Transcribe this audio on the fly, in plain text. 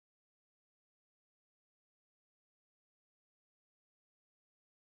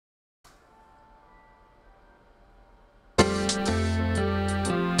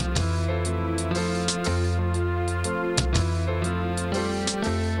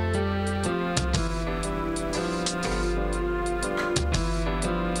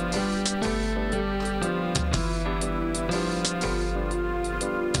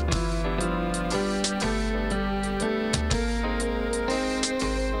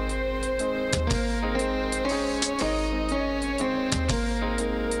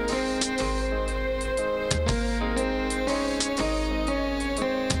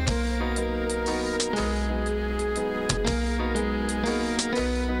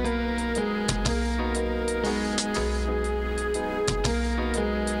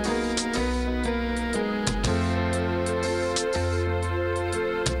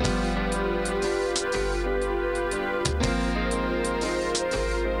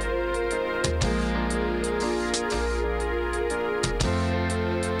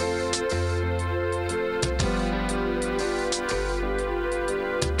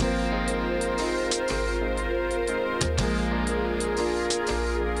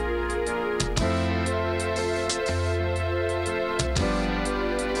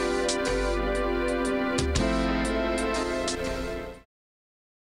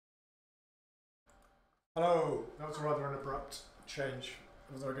abrupt change.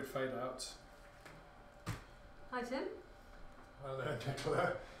 It was not a good fade out. Hi Tim. Hello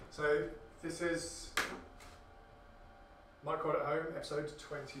Nicola. So this is Microworld HOME episode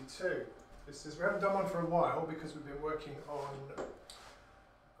 22. We haven't done one for a while because we've been working on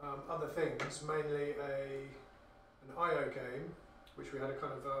other things, mainly an IO game, which we had a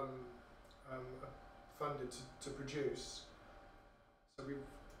kind of funded to produce. So we've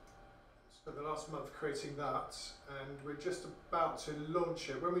spent the last month creating that, and we're just about to launch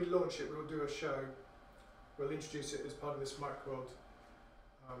it. When we launch it, we'll do a show. We'll introduce it as part of this Microworld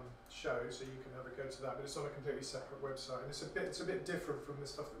show, so you can have a go to that. But it's on a completely separate website, and it's a bit different from the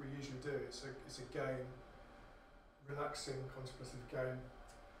stuff that we usually do. It's a game, relaxing, contemplative game.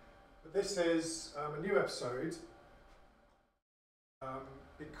 But this is a new episode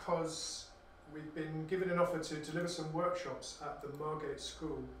because we've been given an offer to deliver some workshops at the Margate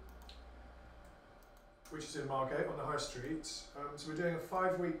School, which is in Margate on the High Street. So we're doing a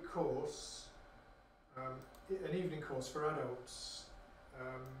 5-week course, an evening course for adults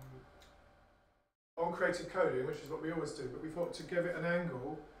on creative coding, which is what we always do. But we thought to give it an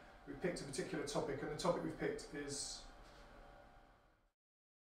angle, we picked a particular topic, and the topic we've picked is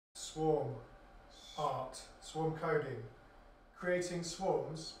swarm art, swarm coding, creating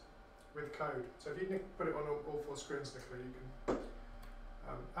swarms with code. So if you put it on all 4 screens, Nicola, you can.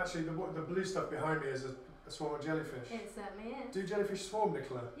 Actually, the blue stuff behind me is a swarm of jellyfish. It certainly is. Do jellyfish swarm,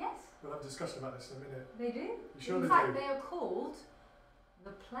 Nicola? Yes. We'll have a discussion about this in a minute. They do. You sure in they fact, do? they are called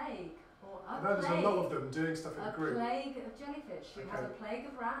the plague, or a I know plague. there's a lot of them doing stuff in a group. A plague of jellyfish. You have a plague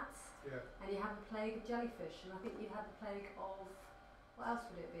of rats, yeah, and you have a plague of jellyfish, and I think you have a plague of, what else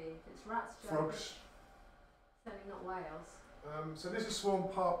would it be? If it's rats, jellyfish. Frogs. Certainly not whales. So this is Swarm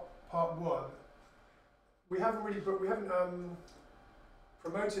part 1. We haven't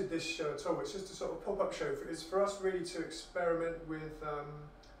promoted this show at all. It's just a sort of pop-up show. It's for us really to experiment with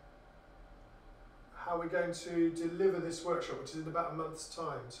how we're going to deliver this workshop, which is in about a month's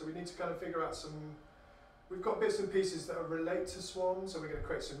time. So we need to kind of figure out we've got bits and pieces that relate to swarms, so we're going to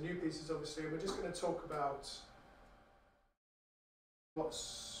create some new pieces obviously, and we're just going to talk about what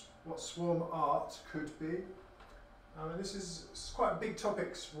swarm art could be. And it's quite a big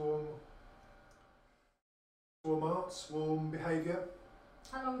topic, swarm art, swarm behaviour.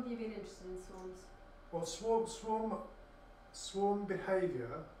 How long have you been interested in swarms? Well, swarm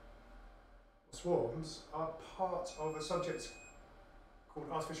behaviour, swarms, are part of a subject called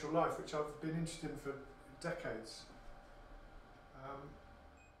artificial life, which I've been interested in for decades.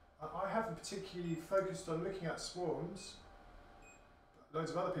 I haven't particularly focused on looking at swarms, but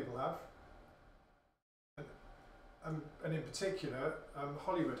loads of other people have. And in particular,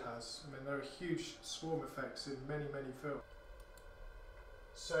 Hollywood has. I mean, there are huge swarm effects in many, many films.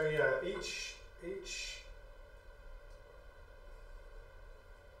 So yeah, each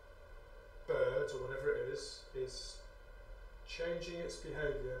bird, or whatever it is changing its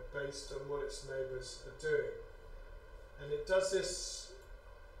behaviour based on what its neighbours are doing. And it does this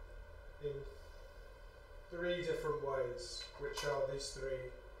in 3 different ways, which are these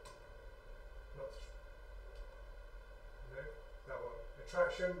 3. That one.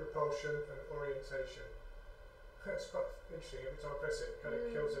 Attraction, repulsion, and orientation. It's quite interesting. Every time I press it, it kind of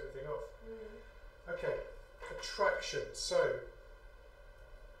kills everything off. Okay, attraction. So,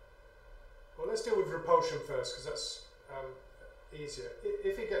 well, let's deal with repulsion first, because that's easier.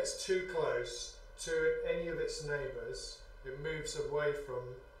 If it gets too close to any of its neighbours, it moves away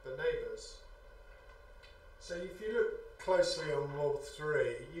from the neighbours. So if you look closely on wall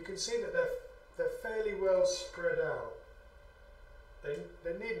 3, you can see that they're fairly well spread out. They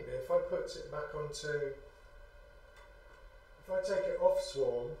needn't be. If I put it back onto, if I take it off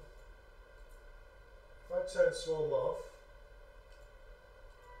swarm, if I turn swarm off,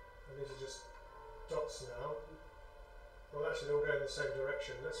 and these are just dots now, well actually they'll go in the same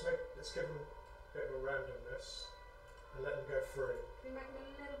direction. Let's give them a bit of a randomness and let them go free. Can you make them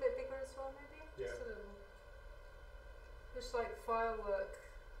a little bit bigger as well maybe? Yeah. Just a little. Just like firework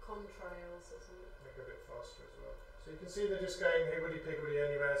contrails or something. Make it a bit faster as well. So you can see they're just going higgledy-piggledy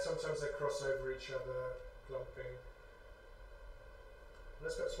anywhere. Sometimes they cross over each other, clumping.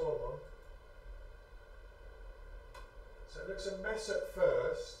 Let's put swarm on. So it looks a mess at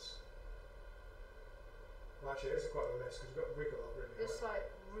first. Well, actually, it is quite a mess because we've got to wiggle up really. Just like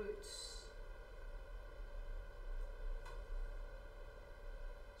roots.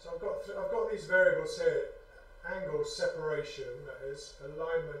 So I've got these variables here. Angle, separation, that is,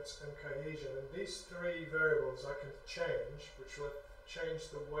 alignment and cohesion, and these 3 variables I can change, which will change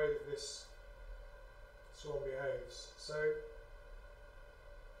the way that this swarm behaves. So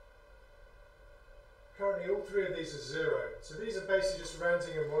currently all three of these are 0. So these are basically just going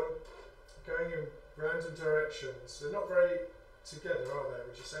in random directions. They're not very together, are they?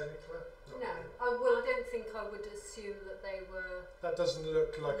 Would you say, Nicola? No. Well, I don't think I would assume that they were. That doesn't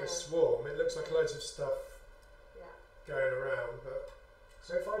look like a swarm. It looks like loads of stuff going around. But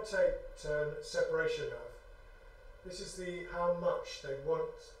so if I turn separation off, this is the how much they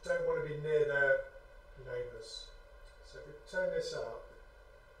don't want to be near their neighbours. So if we turn this up,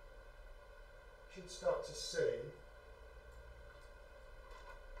 you should start to see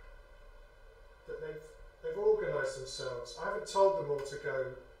that they've organised themselves. I haven't told them all to go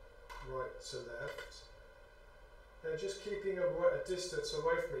right to left. They're just keeping a distance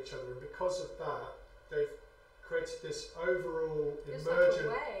away from each other, and because of that, they've created this overall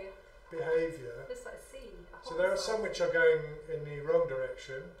emergent behaviour. Just like a seed. So there are some which are going in the wrong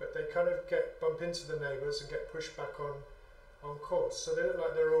direction, but they kind of bump into the neighbours and get pushed back on course. So they look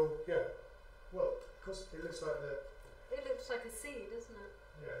like they're all, well, because it looks like they're... It looks like a seed, doesn't it?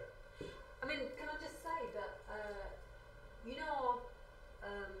 Yeah. I mean, can I just say that, you know our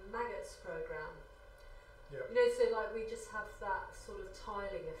maggots programme? Yeah. You know, so like we just have that sort of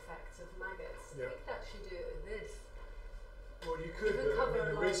tiling effect of maggots. Yeah. We could actually do it with this. Well, you could, but I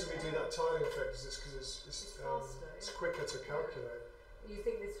mean, the reason we do that tiling effect is because it's quicker to calculate. You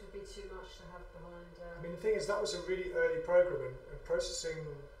think this would be too much to have behind? I mean, the thing is, that was a really early program, and processing,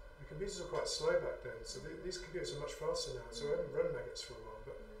 the computers were quite slow back then, so these computers are much faster now, so I haven't run maggots for a while,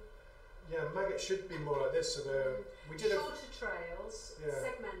 but yeah, maggots should be more like this, so we did shorter trails,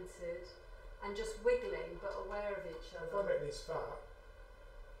 segmented, and just wiggling, but aware of each other. If I make these fat,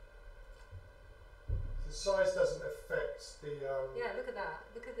 the size doesn't affect the... yeah, look at that.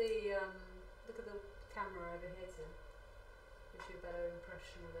 Look at the camera over here, Tim. Gives you a better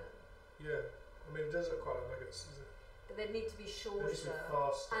impression of it. Yeah, I mean, it does look quite like maggots, doesn't it? But they need to be shorter, they need to be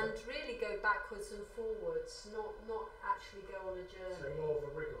faster, and really go backwards and forwards, not actually go on a journey. So more of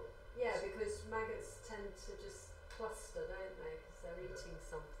a wiggle. Yeah, because maggots tend to just cluster, don't they? Because they're eating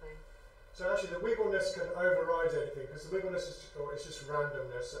something. So actually, the wiggleness can override anything, because the wiggleness is just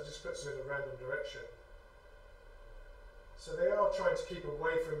randomness. That just puts them in a random direction. So they are trying to keep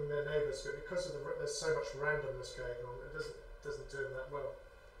away from their neighbours, but because of there's so much randomness going on, it doesn't do them that well.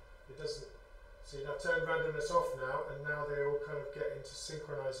 It doesn't. See, I've turned randomness off now, and now they all kind of get into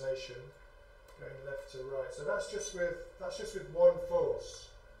synchronisation, going left to right. So that's just with one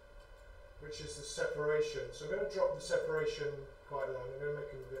force, which is the separation. So I'm going to drop the separation quite low. I'm going to make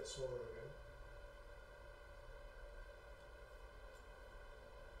them a bit smaller again.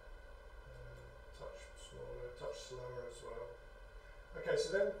 Touch smaller, touch slower as well. Okay,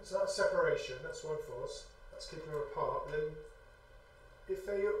 so that's separation. That's one force. That's keeping them apart. Then,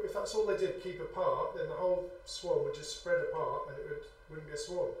 if that's all they did, keep apart, then the whole swarm would just spread apart, and it wouldn't be a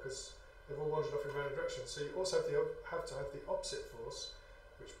swarm because they've all wandered off in random directions. So you also have to have the opposite force,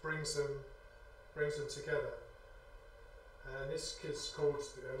 which brings them together. And this is called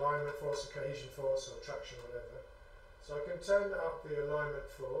the alignment force, or cohesion force, or traction, or whatever. So I can turn up the alignment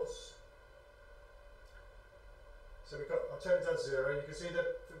force. So I'll turn it down to 0. You can see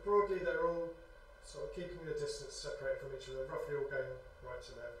that broadly they're all sort of keeping the distance separated from each other, roughly all going right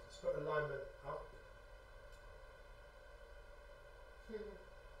to left. Let's put alignment up.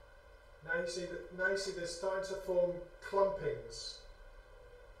 Now you see they're starting to form clumpings.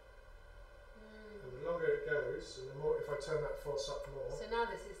 And the longer it goes, and the more, if I turn that force up more. So now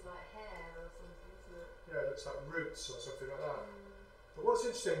this is like hair or something, isn't it? Yeah, it looks like roots or something like that. But what's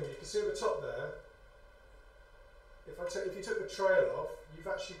interesting, you can see at the top there, if you took the trail off, you've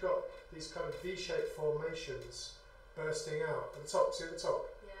actually got these kind of V-shaped formations bursting out. At the top, see at the top?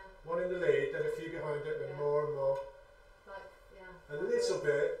 Yeah. One in the lead, then a few behind it, then more and more. Like, yeah. A little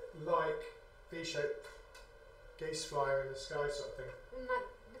bit like V-shaped geese flying in the sky sort of thing. Look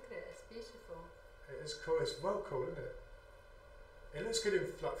at it, it's beautiful. It is cool, it's well cool, isn't it? It looks good in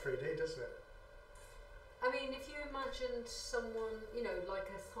flat 3D, doesn't it? I mean, if you imagined someone, you know, like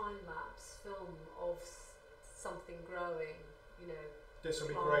a time-lapse film of something growing, you know. This will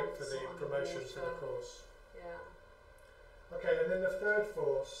be great for the promotion for the course. Yeah. Okay, and then the third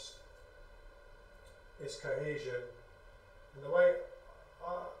force is cohesion. And the way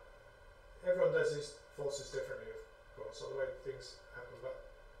everyone does these forces differently, of course, or the way things happen, but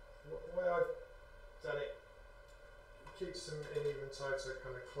the way I've done it, keeps them in even tighter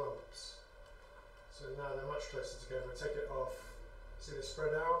kind of clumps. So now they're much closer together. Take it off. See they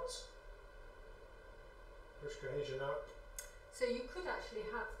spread out. Push cohesion up. So you could actually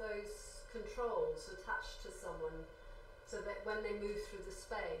have those controls attached to someone, so that when they move through the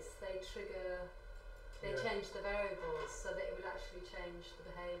space, they change the variables, so that it would actually change the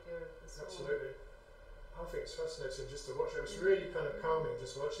behaviour of the swarm. Absolutely. I think it's fascinating just to watch it. It's really kind of calming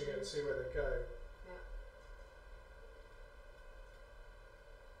just watching it and see where they go. Yeah.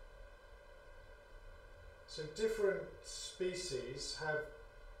 So different species have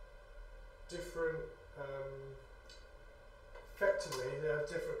different, effectively they have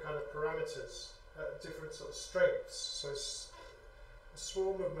different kind of parameters, different sort of strengths. So a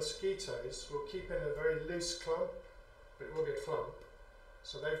swarm of mosquitoes will keep in a very loose clump, but it will be a clump.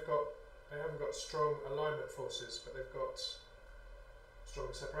 So they haven't got strong alignment forces, but they've got strong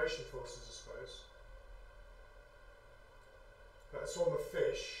separation forces, I suppose. But a swarm of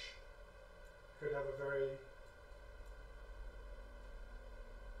fish could have a very,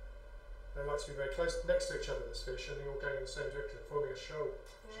 they like to be very close next to each other, this fish, and they're all going in the same direction, forming a shoal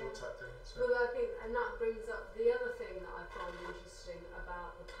type thing. So. Well, I think, and that brings up the other thing that I find interesting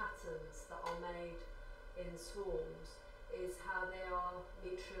about the patterns that are made in swarms is how they are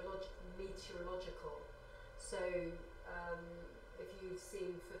meteorological. So if you've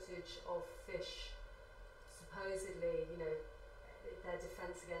seen footage of fish, supposedly, their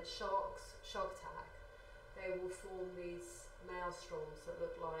defence against shark attack, they will form these maelstroms that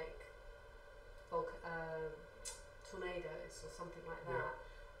look like tornadoes or something like that.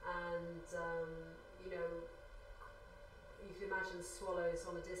 And you can imagine swallows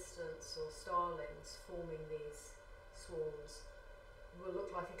on a distance or starlings forming these swarms will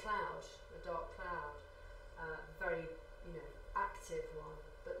look like a cloud, a dark cloud, very active one,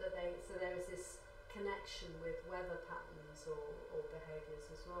 but so there is this connection with weather patterns or behaviours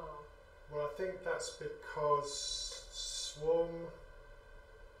as well. Well, I think that's because swarm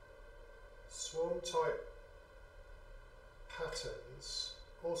type patterns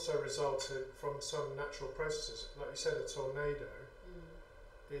also resulted from some natural processes. Like you said, a tornado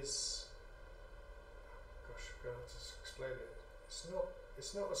is, gosh, I'm going to have to explain it.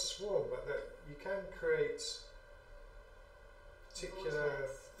 It's not a swarm, but that you can create particular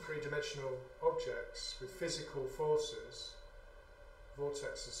three-dimensional objects with physical forces,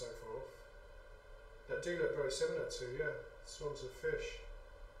 vortex and so forth, that do look very similar to swarms of fish.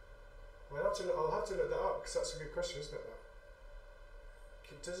 I'll have to look that up, because that's a good question, isn't it?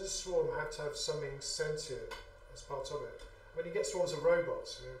 That does a swarm have to have something sentient as part of it? I mean, you get swarms of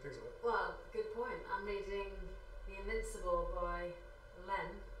robots, things like that. Well, good point. I'm reading The Invincible by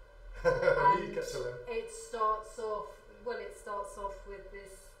Len. You get to Len. It starts off with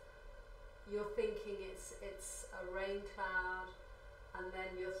this. You're thinking it's a rain cloud, and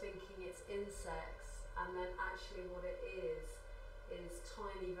then you're thinking it's insects, and then actually what it is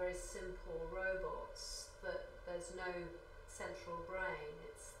tiny, very simple robots that there's no central brain.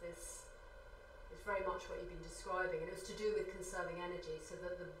 It's very much what you've been describing, and it was to do with conserving energy, so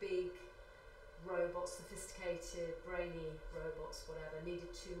that the big robots, sophisticated, brainy robots, whatever,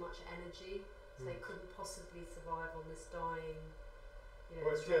 needed too much energy, so they couldn't possibly survive on this dying.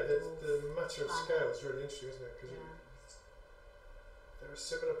 Well, the matter of scale is really interesting, isn't it? Because there are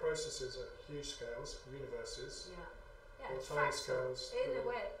similar processes at huge scales, universes, or tiny scales. In a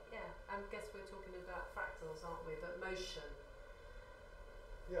way, I guess we're talking about fractals, aren't we? But motion.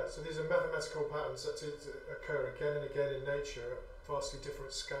 Yeah, so these are mathematical patterns that occur again and again in nature at vastly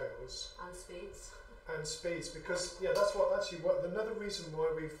different scales. And speeds. And speeds, because that's what another reason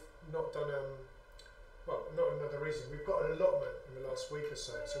why we've not done not another reason, we've got an allotment in the last week or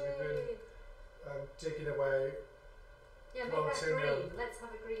so. Yay. So we've been digging away. Yeah, make that green. Let's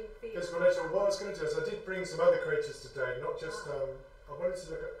have a green field. What I was going to do is I did bring some other creatures today, not just. I wanted to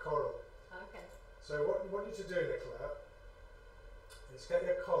look at coral. Okay. So what you want you to do, Nicola, is get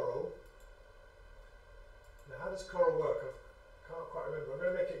your coral. Now, how does coral work? I can't quite remember. I'm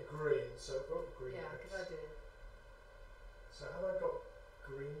going to make it green. So green. Yeah, good idea. So have I got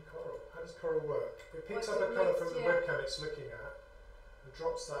green coral? How does coral work? It picks up a colour from the webcam it's looking at and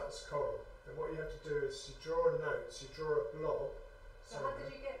drops that as coral. Then what you have to do is you draw a note, you draw a blob. So how did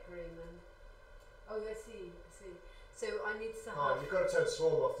you get green then? Oh, I see. So I need to have... you've got to turn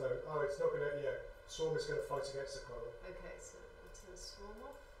swarm off though. Oh, it's not going to... swarm is going to fight against the coral. Okay, so I'll turn swarm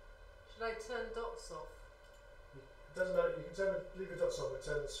off. Should I turn dots off? It doesn't matter, you can leave the dots on but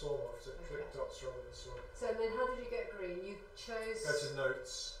turn the swarm off, so click dots rather than swarm. So then how did you get green? You chose... Go to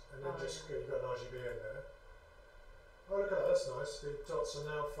notes, and then you've got an RGB in there. Oh, look at that, that's nice. The dots are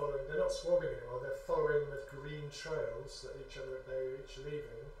now following, they're not swarming anymore, they're following with green trails that they're each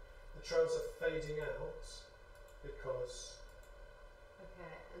leaving. The trails are fading out because...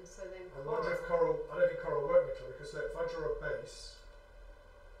 Okay, and so then I wonder if coral, I don't think coral will work, Nicola, because look, if I draw a base,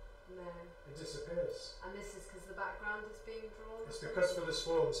 no, it disappears. And this is because the background is being drawn? It's because for the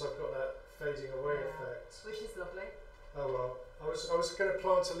swarms I've got that fading away effect. Which is lovely. Oh well, I was going to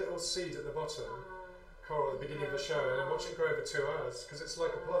plant a little seed at the bottom. coral at the beginning of the show and then watch it grow over 2 hours because it's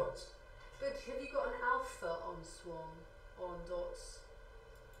like a plant. But have you got an alpha on swarm or on dots?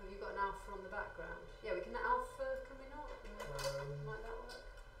 Have you got an alpha on the background? Yeah, we can alpha, can we not? Might that work?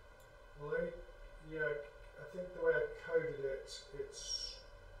 Well, yeah, I think the way I coded it, it's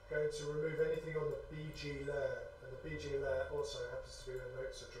going to remove anything on the BG layer, and the BG layer also happens to be where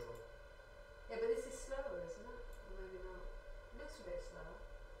notes are drawn. Yeah, but this is slower, isn't it? Or maybe not. It looks a bit slower.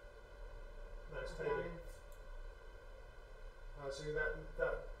 No, it's fading. So That's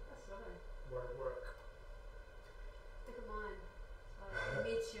lovely. won't work. Look at mine. Like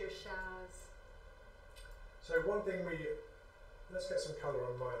meteor showers. So one thing let's get some colour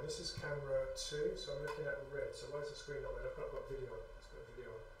on mine. This is camera 2, so I'm looking at red. So why is the screen not red? I've got video on. It's got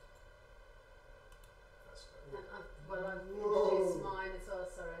video on. That's And I've introduced mine as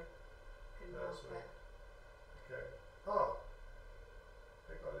well, sorry. Couldn't help it. Okay. Oh,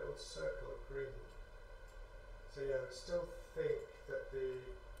 they got a little circle of green. So yeah, I still think that the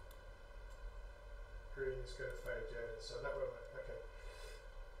green is going to fade, yeah, so that won't work. Okay.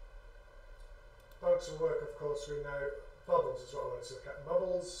 Bugs will work, of course, we know. Bubbles is what I wanted to look at.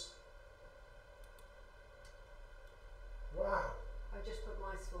 Bubbles. Wow. I've just put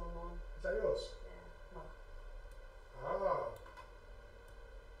my swarm on. Is that yours? Yeah. Ah.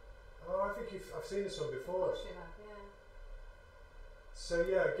 Oh, I think I've seen this one before. Of course you have, yeah. So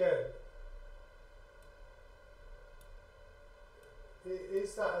yeah, again,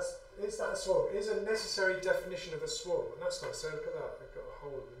 is that a swarm? Is a necessary definition of a swarm, and that's nice. So look at that. I've got a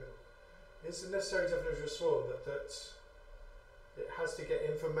hole in the middle. Is the necessary definition of a swarm that it has to get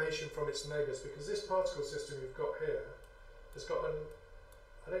information from its neighbours, because this particle system you've got here has got an.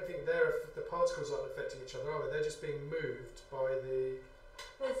 I don't think the particles aren't affecting each other, are they? They're just being moved by the.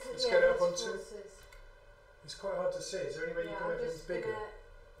 Let's get it up onto. It's quite hard to see. Is there any way you can make it bigger? I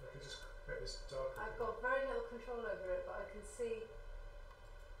can just make this darker. I've got very little control over it, but I can see.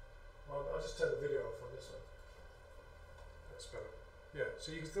 Well, I'll just turn the video off on this one. That's better. Yeah,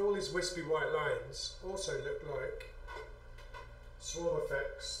 so you can see all these wispy white lines also look like swarm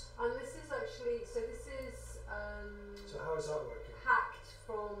effects. And this is actually, so how is that working? Hacked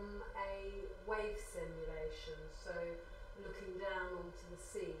from a wave simulation, so looking down onto the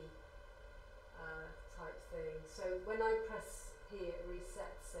sea type thing. So when I press here, it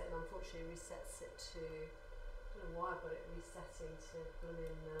resets it, and unfortunately resets it to, I don't know why I've got it resetting to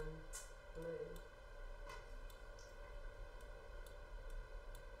blue.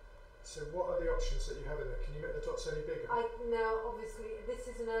 So what are the options that you have in there? Can you make the dots any bigger? No, obviously this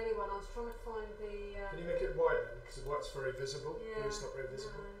is an early one. I was trying to find the. Can you make it white then? Because the white's very visible. Yeah. Blue's not very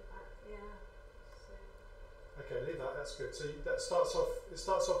visible. No, yeah. So. Okay, leave that. That's good. So that starts off. It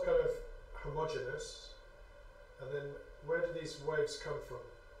starts off kind of homogeneous, and then where do these waves come from?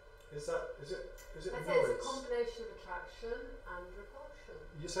 Is it I'd noise? say it's a combination of attraction and repulsion.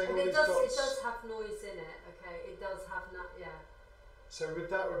 You're saying and all these dots. It does have noise in it. Okay, it does have yeah. So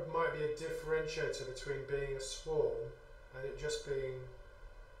might be a differentiator between being a swarm and it just being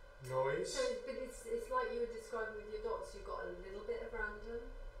noise. So, but it's like you were describing with your dots. You've got a little bit of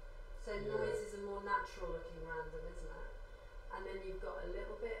random. So noise is a more natural looking random, isn't it? And then you've got a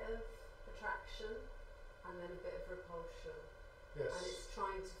little bit of attraction and then a bit of repulsion. Yes. And it's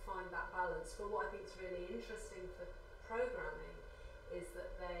trying to find that balance. But what I think is really interesting for programming is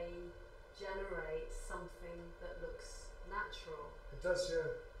that they generate something that looks natural. It does, yeah.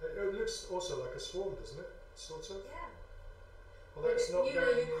 It looks also like a swarm, doesn't it? Sort of. Yeah. Although it's not you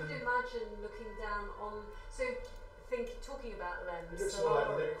could imagine looking down on. So, talking about LEMS. It looks more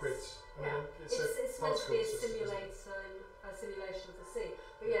like liquid. I mean, it's meant to be a simulation of the sea.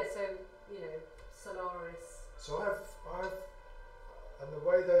 But yeah, so Solaris. So and the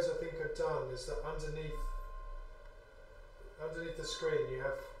way those I think are done is that underneath the screen you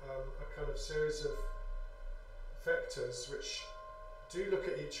have a kind of series of vectors which do look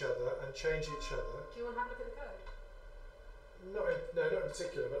at each other and change each other. Do you want to have a look at the code? Not in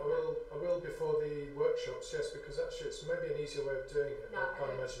particular, but I will before the workshops. Yes, because actually it's maybe an easier way of doing it. No, I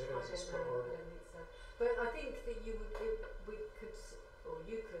can't imagine it is. It's quite horrible. I don't think so. But I think that you could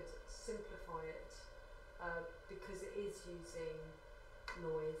simplify it because it is using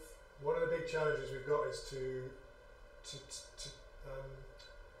noise. One of the big challenges we've got is to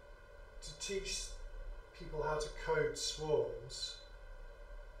teach people how to code swarms.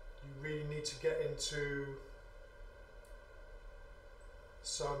 You really need to get into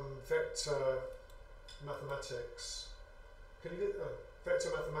some vector mathematics. Can you get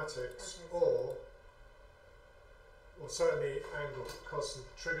vector mathematics or certainly angle, cosine,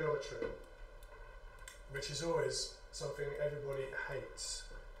 trigonometry, which is always something everybody hates,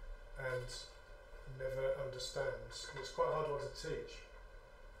 and never understands. And it's quite a hard one to teach.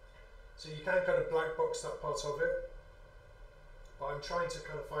 So you can kind of black box that part of it, but I'm trying to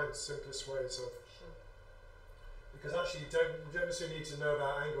kind of find the simplest ways of. Sure. Because actually you don't necessarily need to know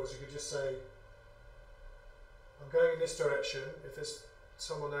about angles. You could just say, I'm going in this direction. If there's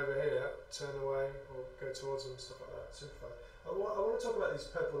someone over here, turn away or go towards them, stuff like that. Simplify. I want to talk about these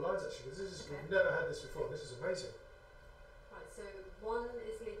purple lines actually, because we've never had this before. This is amazing. Right, so one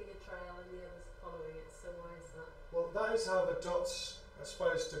is leaving a trail and the other's following it, so why is that? Well, that is how the dots are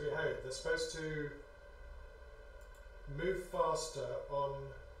supposed to behave. They're supposed to move faster on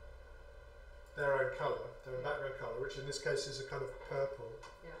their own colour, their own background colour, which in this case is a kind of purple.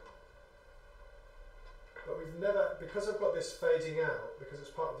 Yeah. But we've never, because I've got this fading out, because it's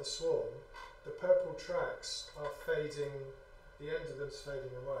part of the swarm, the purple tracks are fading, the end of them's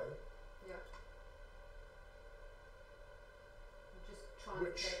fading away. Yeah. I'm just trying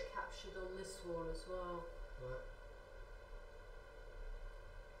to get it captured on this wall as well. Right.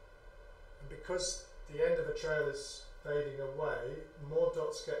 And because the end of a trail is fading away, more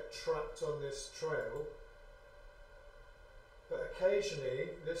dots get trapped on this trail. But occasionally,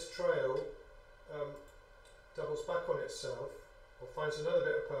 this trail doubles back on itself, or finds another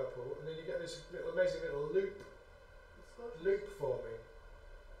bit of purple, and then you get this little amazing little loop forming,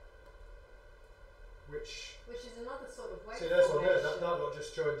 which is another sort of wave. See, there's one there. That lot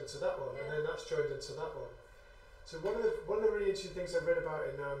just joined into that one, and then that's joined into that one. So one of the really interesting things I've read about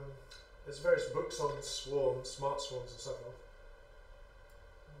in there's various books on swarms, smart swarms, and so forth.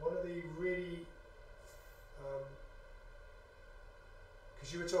 One of the really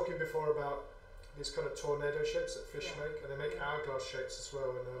because you were talking before about these kind of tornado shapes that fish make, and they make hourglass shapes as well,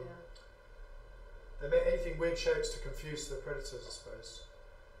 and they make anything weird shapes to confuse the predators, I suppose.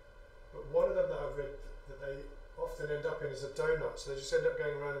 But one of them that I've read that they often end up in is a donut, so they just end up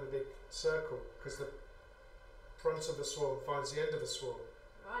going around in a big circle because the front of the swarm finds the end of the swarm.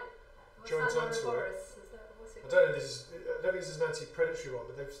 Right. Joins onto it. I don't think this is an anti-predatory one,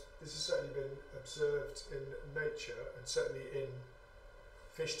 but this has certainly been observed in nature, and certainly in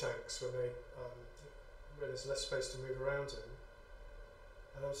fish tanks when where there's less space to move around in.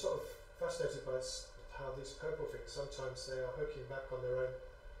 And I'm sort of fascinated by how these purple things, sometimes they are hooking back on their own.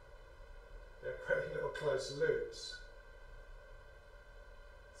 They're creating little closed loops.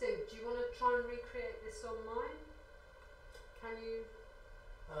 So, do you want to try and recreate this on mine? Can you?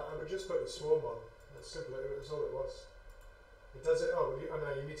 I would just put the swarm on. That's simple. It was all it was. It does it. Oh, I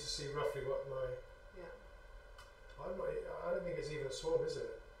know. You need to see roughly what my. Yeah. I'm not. I don't think it's even a swarm, is it?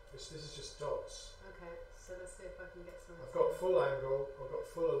 This is just dots. Okay. So let's see if I can get some. I've got full angle. I've got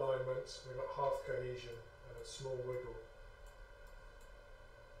full alignment. I've got half cohesion and a small wiggle.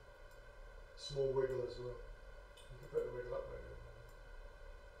 Small wiggle as well. You can put the wiggle up maybe.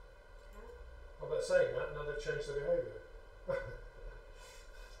 Okay. How about saying that? Now they've changed their behaviour.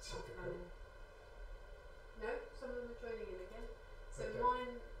 Typical. No, some of them are joining in again. So Okay.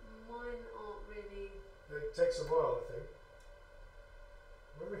 mine aren't really. It takes a while, I think.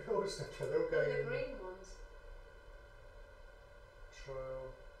 When we always think they're all going The in green ones.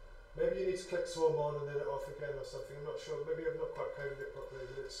 trial. Maybe you need to click swarm on and then it off again or something. I'm not sure. Maybe I've not quite coded it properly,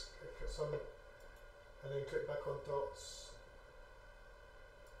 but it's some. And then click back on dots.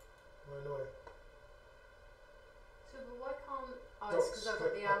 Why annoying? So, but why can't? Oh, Dots, it's because I've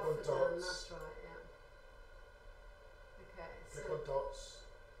got click the up on alpha done. dots. That's right. Yeah. Okay. Click So on dots.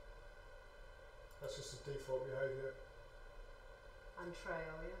 That's just a default behaviour. and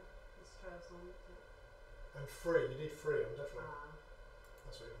trail. Yeah. This trail's on. And free. You need free. I'm definitely. Ah.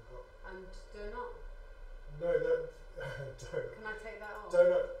 That's what you've got. And donut. No, that donut. Can I take that off?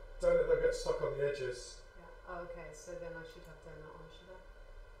 Donut. They'll get stuck on the edges. Yeah. Oh, okay. So then I should have donut on, should I?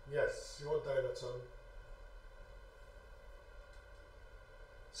 Yes, you want donuts on.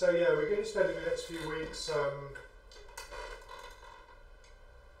 So yeah, we're going to be spending the next few weeks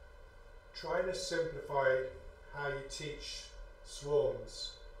trying to simplify how you teach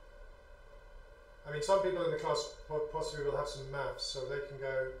swarms. I mean, some people in the class possibly will have some maths, so they can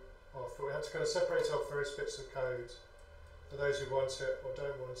go off. But we have to kind of separate off various bits of code for those who want it or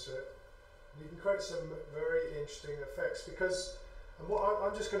don't want it. You can create some very interesting effects because, and what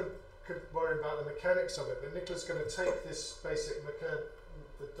I'm just going to worry about the mechanics of it, but Nicola's going to take this basic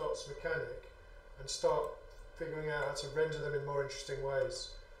the dots mechanic and start figuring out how to render them in more interesting ways.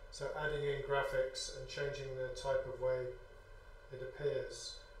 So adding in graphics and changing the type of way it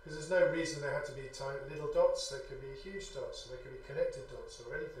appears. Because there's no reason they have to be tiny little dots, they could be huge dots, or they could be connected dots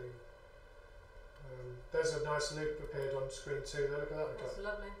or anything. There's a nice loop appeared on screen too, look at that. That's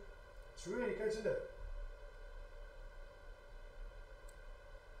lovely. It's really good, isn't it?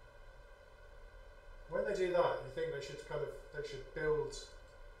 When they do that, you think they should build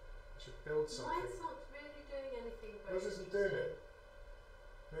something. Mine's not really doing anything very Yours isn't doing it.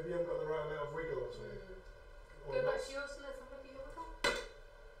 Maybe you haven't got the right amount of wiggle or something. Or Go back not. to yours and let's have a look at your wiggle.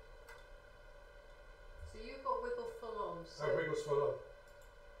 So you've got wiggle full on. So Wiggle's full on.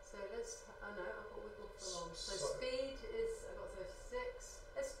 So let's. Oh no, I've got wiggle full on. So So- speed is. I've got 36.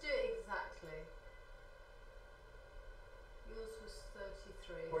 Let's do it exactly. Yours was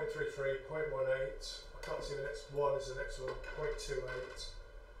 33. 0.33, 0.18. I can't see the next one is the next one. 0.28,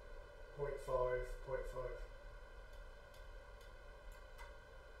 0.5, 0.5.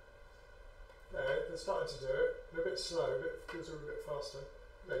 Yeah, they're starting to do it. They're a bit slow, feels a bit faster.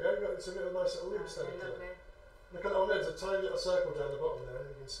 There you go, it's a little nice little loop there. Lovely. Look at that one there, there's a tiny little circle down the bottom there,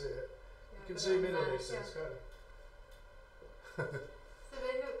 you can see it. Yeah, You can put it zoom in on there, these things, can't you? So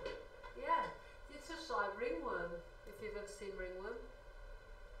they look, yeah, it's just like ringworm, if you've ever seen ringworm.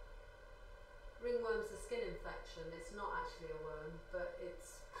 Ringworm's a skin infection, it's not actually a worm, but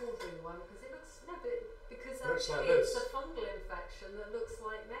it's called ringworm because it looks, no, but because Looks like actually it's this. a fungal infection that looks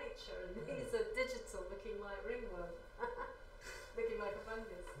like nature, and these are digital looking like ringworm, looking like a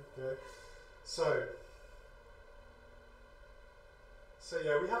fungus. Okay. So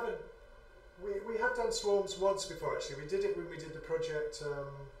yeah, we have done swarms once before actually. We did it when we did the project.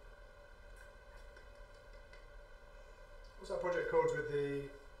 What's that project called that we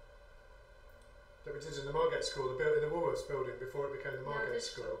did in the Margate School, in the Woolworths building before it became the Margate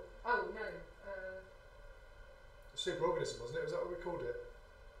School. Oh no. Superorganism, wasn't it? Was that what we called it?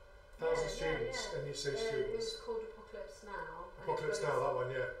 1,000 students, yeah. NUC It students. was called Apocalypse Now. and Apocalypse it Now, was- that one,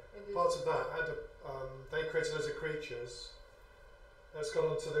 yeah. it was- Part of that had they created loads of creatures. That's gone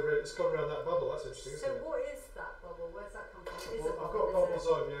onto it's gone around that bubble. That's interesting, So isn't it? what is that bubble? Where's that come from? It is Well, a I've bubble, got bubbles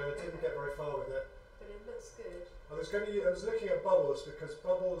on, yeah. I didn't Okay. get very far with it. but it looks good. I was looking at bubbles because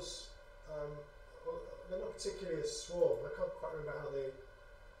bubbles, well, they're not particularly a swarm. I can't quite remember how they.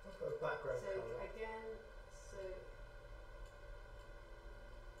 I've got a background So colour. again,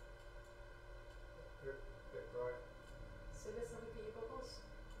 A bit bright. so let's have a look at your bubbles.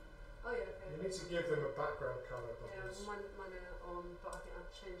 Oh yeah, okay. You need to give them a background colour. Yeah, Bubbles. mine are on, but I think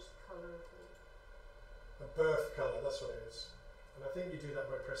I've changed the colour of it. A birth colour. That's what it is. And I think you do that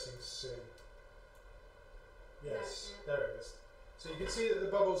by pressing C. Yes, Yeah. there it is. So you can see that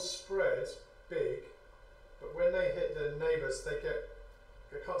the bubbles spread big, but when they hit the neighbours, they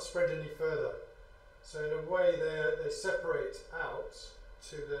can't spread any further. So in a way, they separate out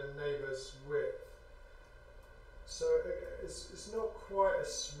to the neighbour's width. So it's not quite a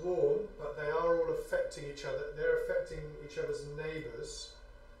swarm, but they are all affecting each other. They're affecting each other's neighbours,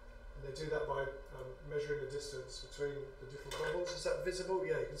 and they do that by measuring the distance between the different bubbles. Is that visible?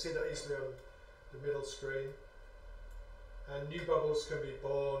 Yeah, you can see that easily on the middle screen. And new bubbles can be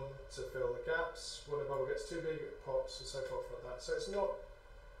born to fill the gaps. When a bubble gets too big, it pops and so forth like that. So it's not.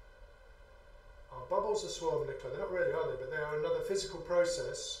 Bubbles are swarm, Nicola. They're not really, are they? But they are another physical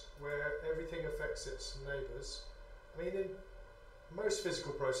process where everything affects its neighbours. I mean, in most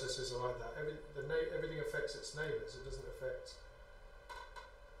physical processes are like that. Everything affects its neighbours. It doesn't affect.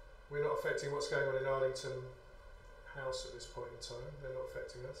 We're not affecting what's going on in Arlington House at this point in time. They're not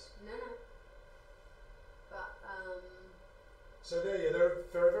affecting us. No. But So there are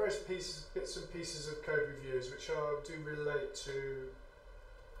various bits and pieces of code reviews which do relate to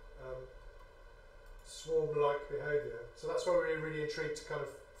swarm-like behaviour. So that's why we're really intrigued to kind of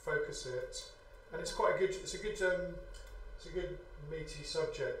focus it, and it's quite a good. It's a good meaty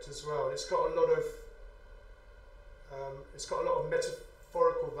subject as well, and it's got a lot of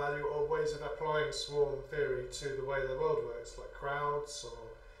metaphorical value or ways of applying swarm theory to the way the world works, like crowds or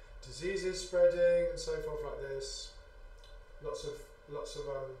diseases spreading and so forth like this. Lots of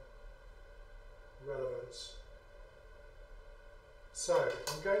relevance. So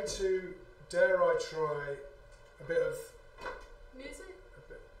I'm going to dare I try a bit of music?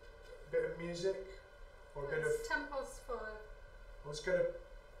 music or a bit of. It's 5:10. I was going to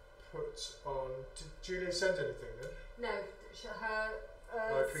put on. Did Julia send anything then? No, her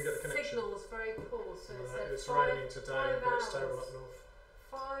Right, can we get the connection? signal was very poor, so it said It's 5 raining today, but it's terrible hours. up north.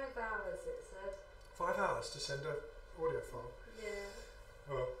 5 hours, it said. 5 hours to send a audio file. Yeah.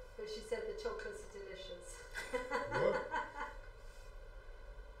 Oh. But she said the chocolates are delicious. What?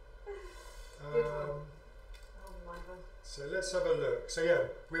 Good one. Oh my god. So let's have a look. So yeah,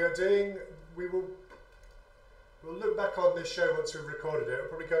 we'll look back on this show once we've recorded it.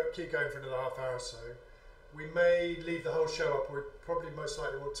 We'll probably keep going for another half hour or so. We may leave the whole show up. We probably most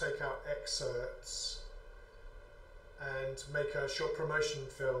likely will take out excerpts and make a short promotion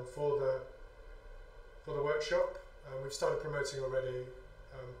film for the workshop. We've started promoting already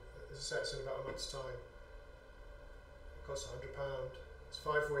as I say, it's in about a month's time. It costs £100. It's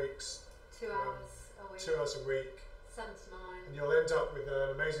 5 weeks. 2 hours a week. 2 hours a week. 7 to 9. And you'll end up with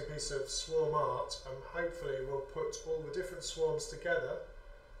an amazing piece of swarm art, and hopefully we'll put all the different swarms together.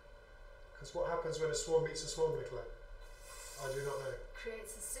 Because what happens when a swarm meets a swarm, Nicola? I do not know.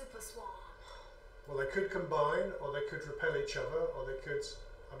 Creates a super swarm. Well, they could combine, or they could repel each other, or they could.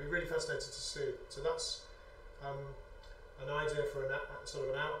 I'd be really fascinated to see. So that's an idea for sort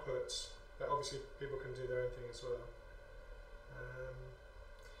of an output, but obviously people can do their own thing as well.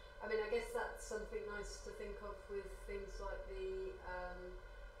 I mean, I guess that's something nice to think of with things like the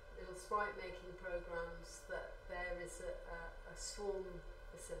little sprite making programs, that there is a swarm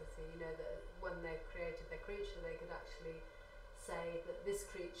facility, you know, that when they created their creature, they could actually say that this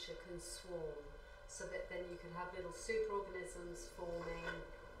creature can swarm, so that then you can have little superorganisms forming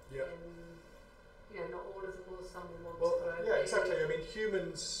in, you know, not all of them will, some will want to grow big. Exactly. I mean,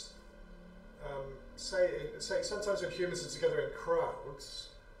 humans, say sometimes when humans are together in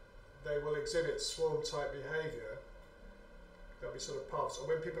crowds, they will exhibit swarm-type behaviour. There'll be sort of paths, or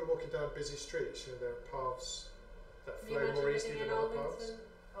when people are walking down busy streets, you know, there are paths that flow more easily than other paths.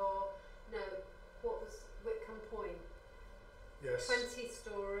 Or no, what was Whitcomb Point? Yes. 20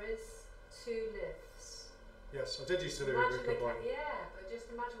 stories, 2 lifts. Yes, I did used to live in Whitcomb Point. Yeah, but just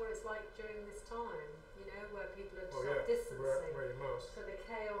imagine what it's like during this time, you know, where people are distancing. Wearing masks. So the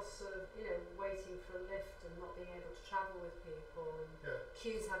chaos of, you know, waiting for a lift and not being able to travel with people, and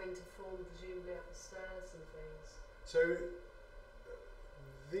queues having to form presumably up the stairs and things. So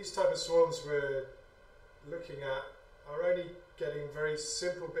these type of swarms we're looking at are only getting very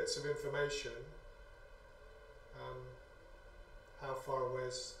simple bits of information. How far away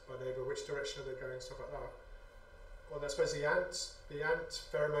is my neighbour, which direction are they going, stuff like that. Well, I suppose the ant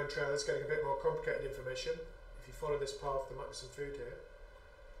pheromone trail is getting a bit more complicated information. If you follow this path, there might be some food here.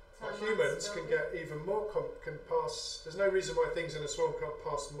 But humans can get even more, can pass, there's no reason why things in a swarm can't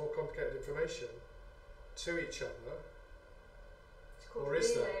pass more complicated information to each other. It's called or a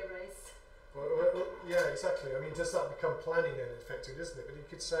is relay that? race. Well, yeah, exactly. I mean, does that become planning then, effectively, isn't it? But you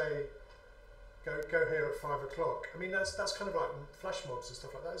could say, go here at 5 o'clock. I mean, that's kind of like flash mobs and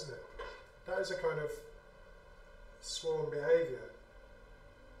stuff like that, isn't it? That is a kind of swarm behaviour.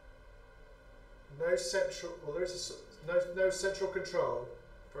 No central, well, there is no central control.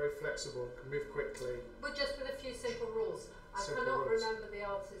 Very flexible, can move quickly. But just with a few simple rules. I cannot remember the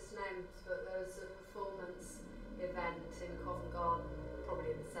artist's names, but there was a performance event in Covent Garden,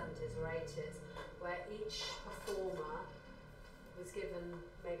 probably in the 70s or 80s, where each performer was given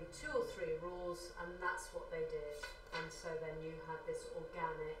maybe 2 or 3 rules, and that's what they did. And so then you had this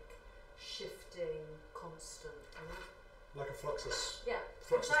organic, shifting, constant. You know? Like a Fluxus. Yeah,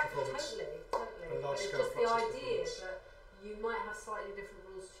 Fluxus exactly, performance. totally. A large It's scale just the Fluxus idea performance. that you might have slightly different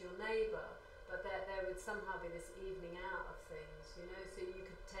rules to your neighbour, but there would somehow be this evening out of things, you know. So you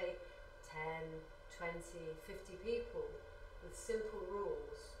could take 10, 20, 50 people with simple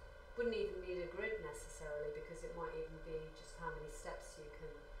rules. Wouldn't even need a grid necessarily, because it might even be just how many steps you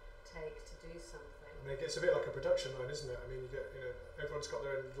can take to do something. I mean, it gets a bit like a production line, isn't it? I mean, you get, you know, everyone's got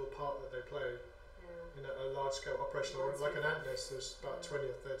their own little part that they play. Yeah. In a large scale operation, or like an ant nest, there's about 20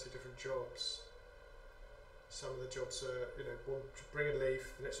 or 30 different jobs. Some of the jobs are, you know, one, bring a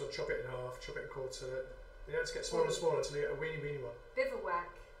leaf, the next one chop it in half, chop it in quarter. The ants get smaller and smaller until you get a weeny one. Bivouac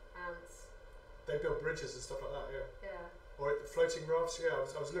ants. They build bridges and stuff like that, Yeah. Or floating rafts,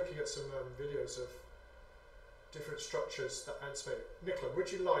 I was looking at some videos of different structures that ants make. Nicola,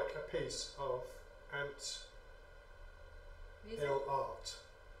 would you like a piece of ant hill art?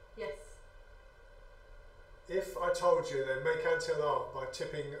 Yes. If I told you they make anthill art by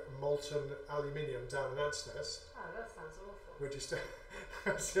tipping molten aluminium down an ant's nest, Oh, that sounds awful. would you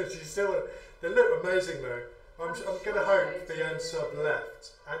still? They look amazing though. I'm going to hope the ants have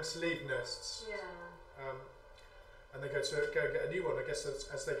left. Ants leave nests. Yeah. And they go get a new one. I guess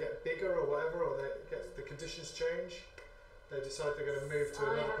as they get bigger or whatever, or the conditions change, they decide they're going to move to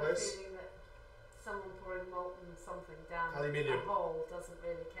another place. I have a feeling that someone pouring molten something down Aluminium. a hole doesn't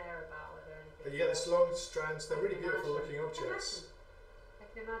really care about whether anything. But you get this long strands. They're really beautiful looking objects.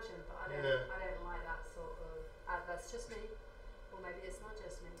 I can imagine, but I don't like that sort of. That's just me, or maybe it's not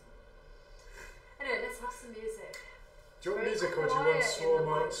just me. Anyway, let's have some music. Do you want music or do you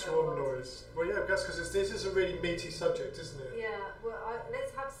want swarm noise? Well, yeah, because this is a really meaty subject, isn't it? Yeah. Well,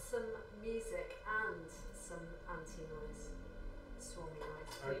 let's have some music and some anti-noise, swarmy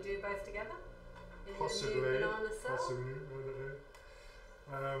noise. Can you do both together? In Possibly. Your new banana cell? Possibly.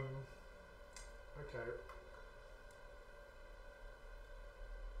 I don't know. Okay.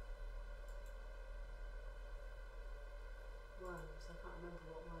 Worms. I can't remember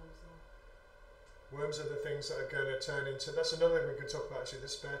what worms are. Worms are the things that are going to turn into. That's another thing we can talk about actually.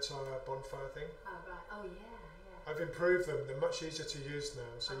 The spare tire bonfire thing. Oh right. Oh yeah. I've improved them. They're much easier to use now,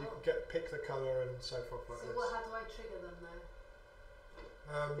 so you can pick the colour and so forth like this. So how do I trigger them though?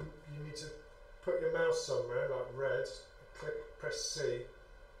 You need to put your mouse somewhere like red. Press C.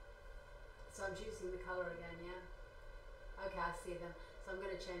 So I'm choosing the colour again, yeah. Okay, I see them. So I'm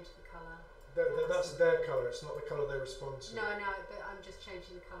going to change the colour. That's their colour. It's not the colour they respond to. No, I know, but I'm just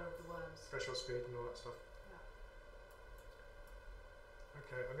changing the colour of the worms. Threshold speed and all that stuff.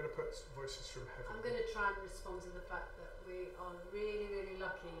 Okay, I'm going to put voices from heaven. I'm going to try and respond to the fact that we are really, really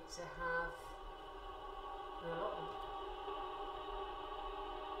lucky to have a lot of them.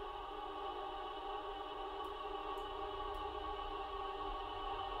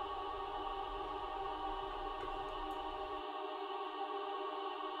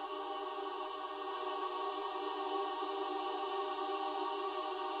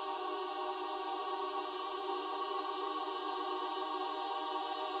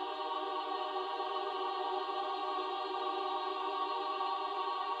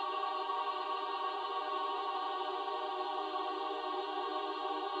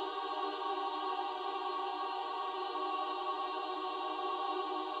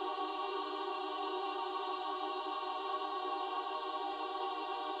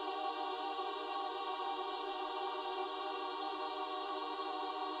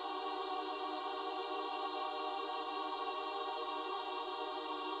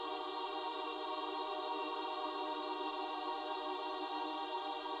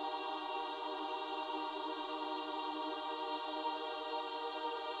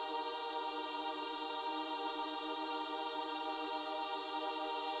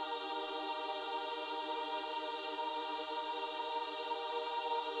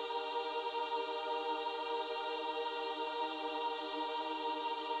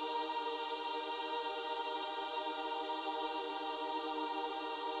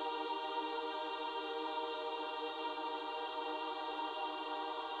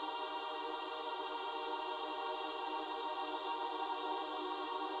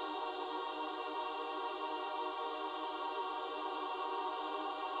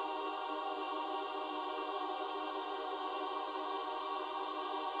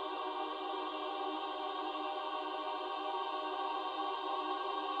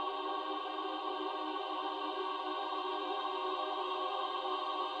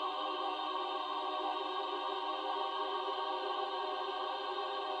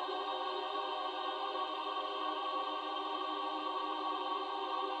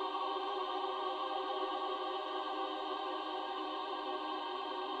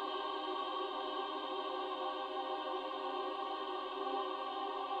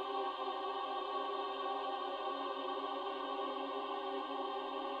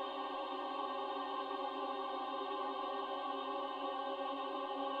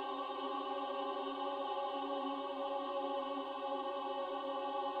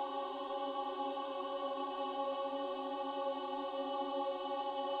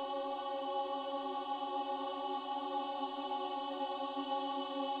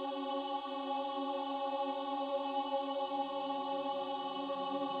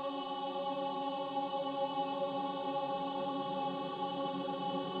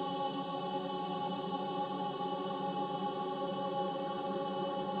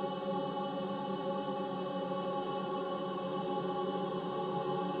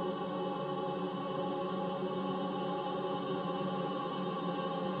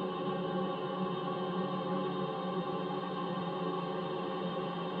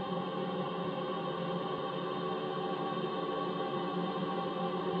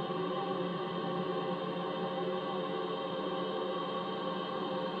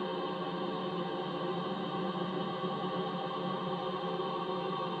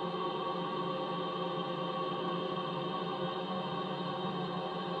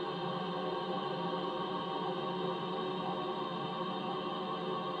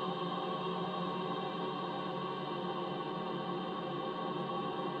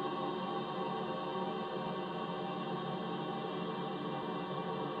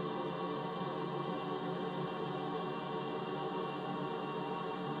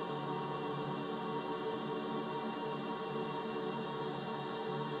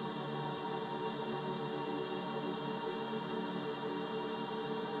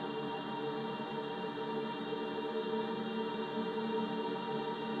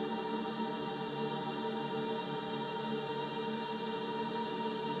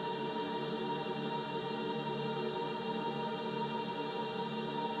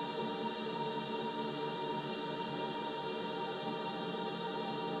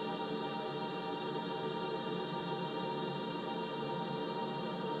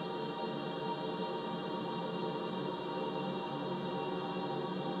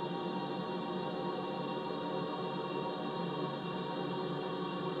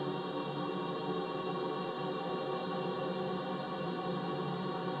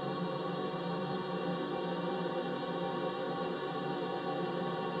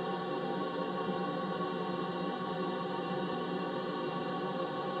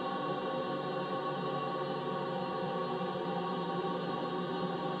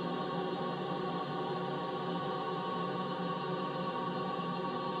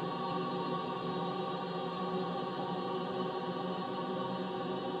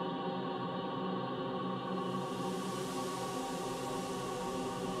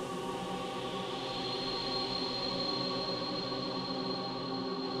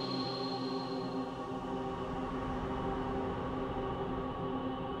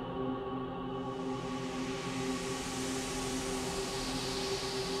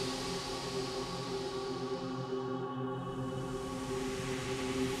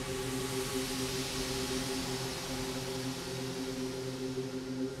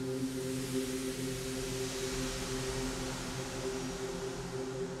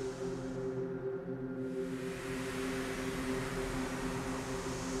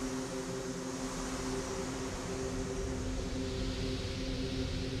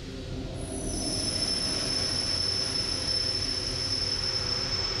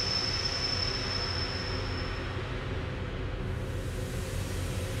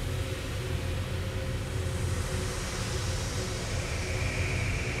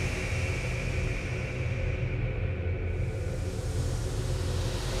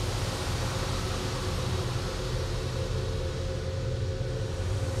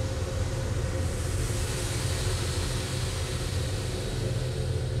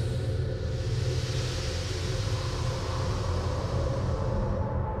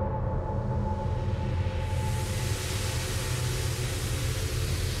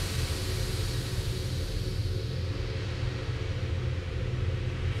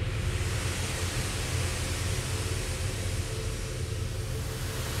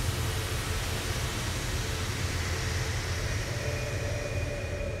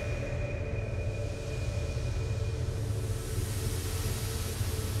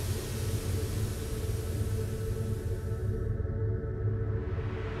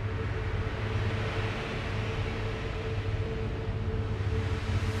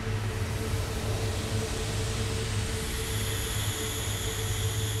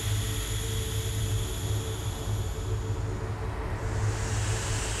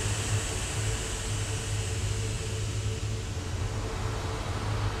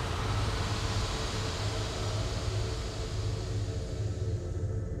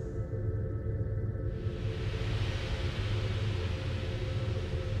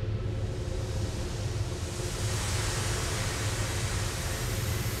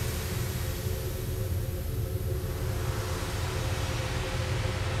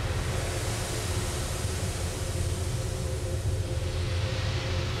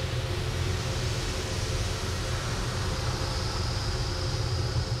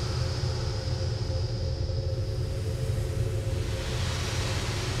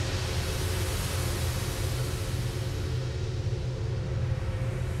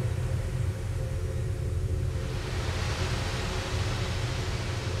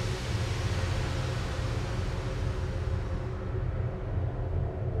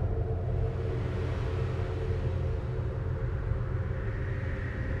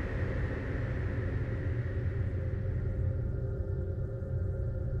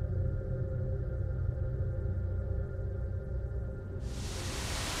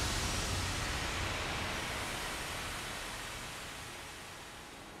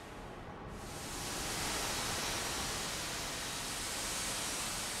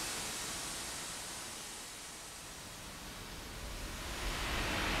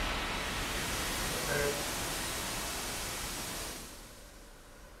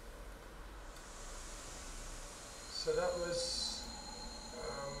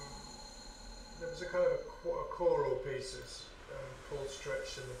 there's a kind of a choral pieces, chord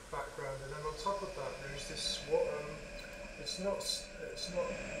stretch in the background, and then on top of that there is this it's not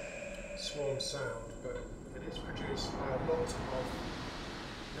swarm sound, but it is produced by a lot of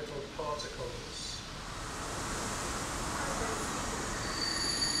little particles.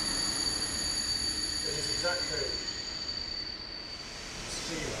 It is exactly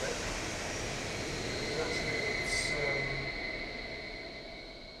sea-like.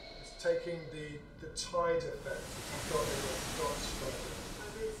 It's taking the tide effect that you've got in the dots program. My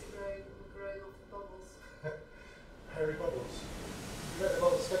roots are growing off the bubbles. Hairy bubbles. If you let the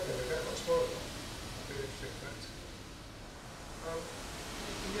bubbles stick in, they get much more of them. Really interesting fact.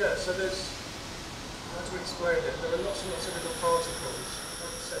 Yeah, so there's, how to explain it, there are lots and lots of little particles. If I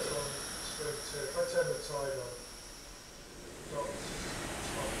set it on string 2, if I turn the tide on, dots,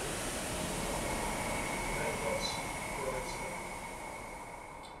 tide, then dots grow into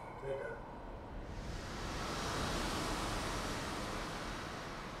bigger.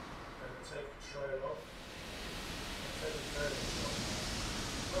 And take the trail off, and take the trail off.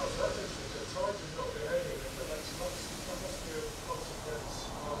 Well, so that's interesting. The tide is not behaving, but that must be a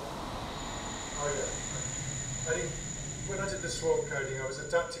consequence of. Oh yeah. When I did the swarm coding, I was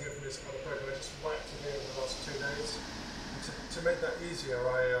adapting it from this other program. I just whacked it in the last 2 days. And to make that easier,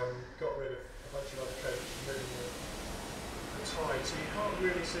 I got rid of a bunch of other code, including the tide. So you can't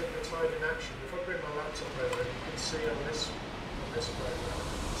really see the tide in action. If I bring my laptop over, you can see on this program.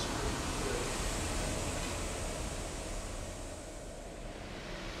 It's really cool.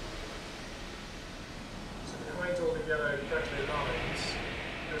 So behind all the yellow crackly lines,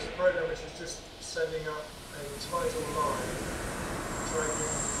 there's a program which is just sending up a tidal line, dragging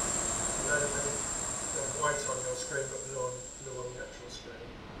a load of white on your screen but blue on the actual screen.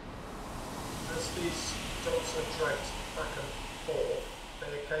 As these dots are dragged back and forth,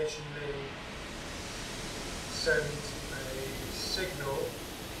 they occasionally send a signal,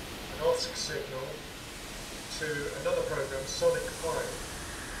 an OSC signal, to another program, Sonic 5,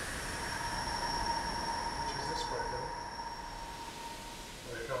 which is this program.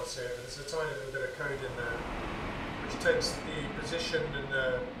 Well, you can't see it, but there's a tiny little bit of code in there which takes the position and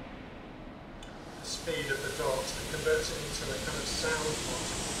the speed of the dot and converts it into a kind of sound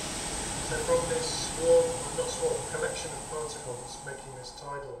particle. So from this collection of particles making this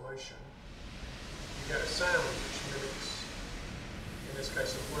tidal motion, you get a sound which mimics, in this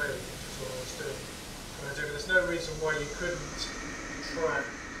case, a wave, which is what I was doing. But there's no reason why you couldn't track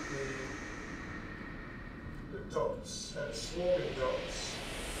the dots, swarming dots.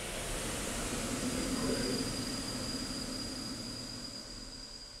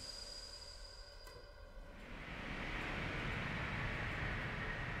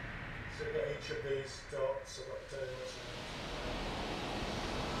 So you get each of these dots, I've got to tell you what's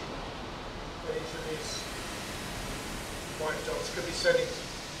each of these white dots could be sending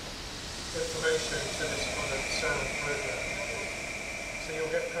information to this kind of sound program. So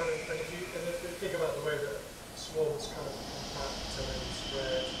you'll get kind of, and if you think about the way that swarms kind of compact and then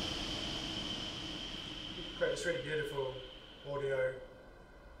spread, you can create this really beautiful audio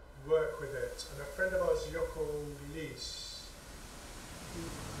work with it. And a friend of ours, Yoko Lise,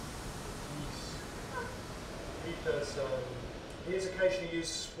 he does, he's occasionally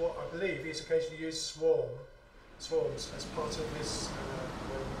used, I believe he's occasionally used swarms as part of his,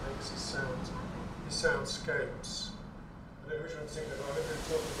 when he makes his soundscapes. I don't know which one to think of, I remember him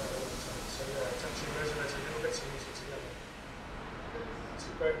talking about it all the time. So yeah, it's actually resonating little bits of music together. It's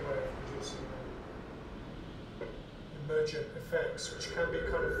a great way of producing emergent effects, which can be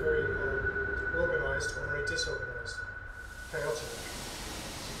kind of very organised or very disorganised, chaotic.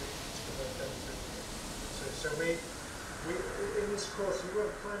 So we in this course, we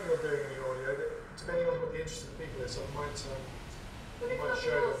weren't planning on doing any audio, but depending on what the interest of the people is, I might show them. But if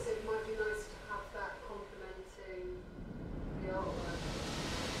nothing else, it might be nice to have that complementing the artwork.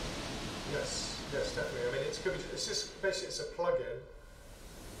 Yes, definitely. I mean, it's just basically it's a plug-in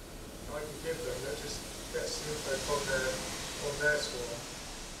I can give them that just gets the info from their swarm,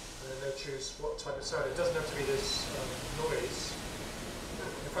 and then they choose what type of sound. It doesn't have to be this noise.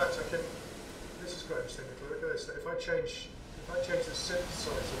 In fact, I can. This is quite interesting. Look at this. If I change the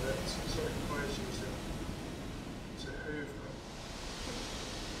synthesizer, then Sonic 5 is using to Hoover.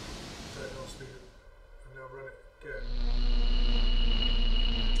 Don't ask me, and now run it again.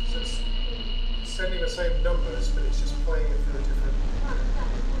 So it's sending the same numbers, but it's just playing it through a different.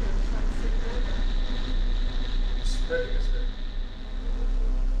 It's spreading, isn't it?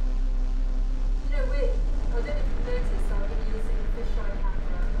 You know, I don't know if you've noticed, I've been using the fisheye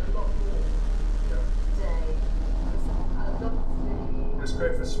camera a lot more today. I love the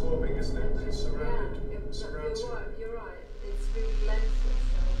great for swarming, isn't it? It's surrounded. Yeah, Surrounds you. you're right. It's really lent itself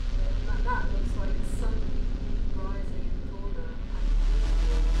to it. And that looks like a sun rising in the corner.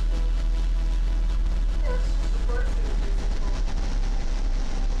 Yeah, it's just surprisingly beautiful.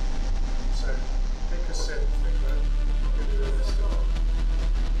 So, pick a synth, Nicola. I'm going to do this stuff.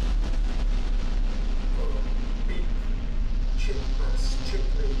 Beep, chip bass, chip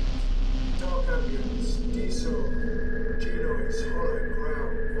lead, dark ambience, D-saw, G-noise, hollow,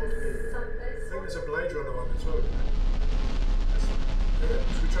 growl, mod beat. I think there's a Blade Runner one as well, isn't there? Yeah.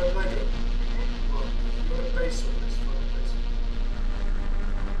 Should we try the Blade Runner? Right, you've got a bass on this, try the bass.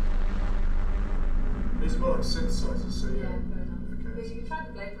 These are more like synthesizers, so yeah. Yeah, fair enough. Okay. But you can try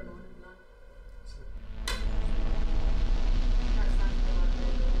the Blade Runner one, no? So, That sounds a bit like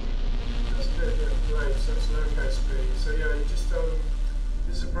Blade Runner. that's a bit of Blade, so it's low-case B. So yeah, you just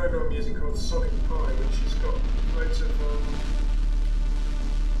this is a program I'm using called Sonic Pi, which has got loads of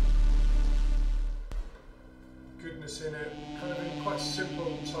goodness in it, kind of in quite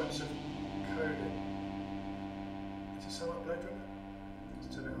simple types of coding. Does it sound like Blade Runner?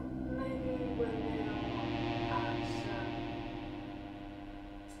 Let's turn it on. Maybe when they're at, gosh,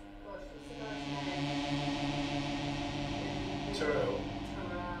 what's the guy's name? Tyrell.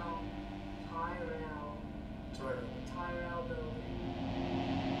 Tyrell building.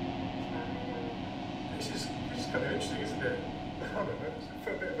 This is kind of interesting, isn't it? I don't know, it's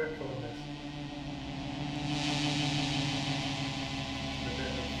a bit of echo on this. A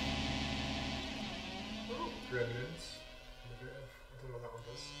bit of gremlins. A bit of, I don't know what that one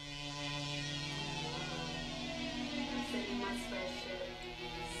does. I'm sitting in my spaceship,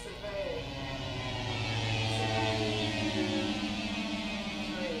 surveying.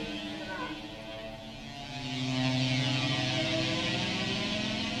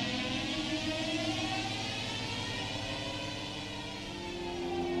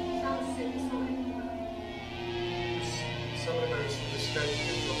 Some of those from escaping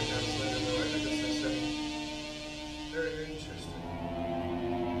and dropping down slowly on the right, I guess they're saying. Very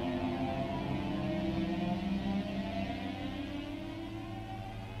interesting.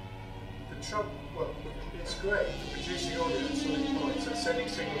 The trouble, well, it's great for producing audio in Sonic Pi, so sending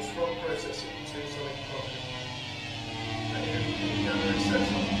signals from processing to Sonic Pi. And you have a setup.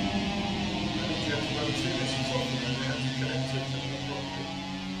 That means you have to run two machines off them and they have to connect it to the property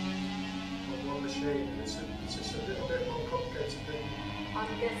on one machine. And it's just a little bit more complicated thing.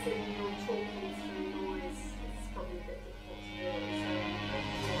 I'm guessing you're talking through noise. It's probably a bit difficult to do.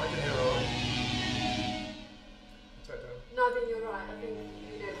 So I can hear all right. I'll take it down. no, I think you're right. I think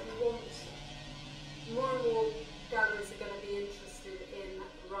if you want more and more galleries are going to be interested in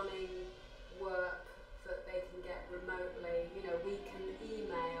running work that they can get remotely. We can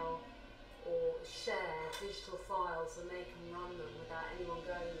email or share digital files and they can run them without anyone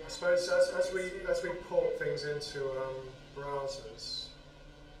going there. I suppose as we port things into browsers,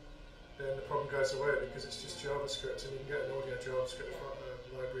 then the problem goes away because it's just JavaScript, and you can get an audio JavaScript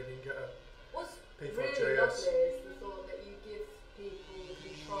library, and you can get a What's P5.js. really lovely is the thought that you give people the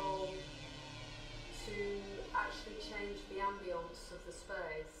control to actually change the ambience of the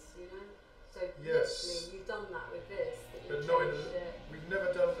space, So Yes. literally you've done that with this, that But you've not changed it. we've never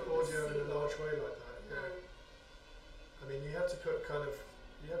done from audio the in a CD. large way like that. No. Yeah. I mean, you have to put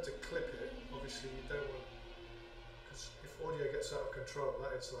you have to clip it. Obviously, you don't want, because if audio gets out of control,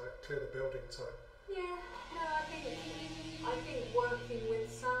 that is like clear the building type. Yeah, no, I think working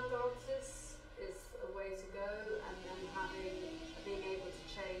with sound artists is a way to go, and then being able to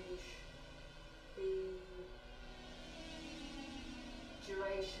change the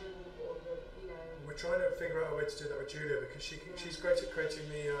duration or We're trying to figure out a way to do that with Julia because she's great at creating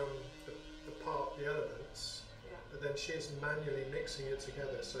the elements, but then she's manually mixing it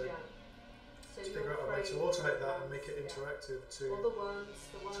together. So So to figure out a way to automate that and make it interactive to Or the ones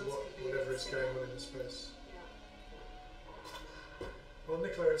whatever is going on in the space. Yeah. Well,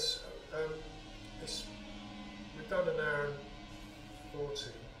 Nicola, we've done an hour and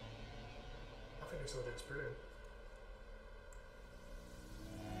 40. I think this audio's brilliant.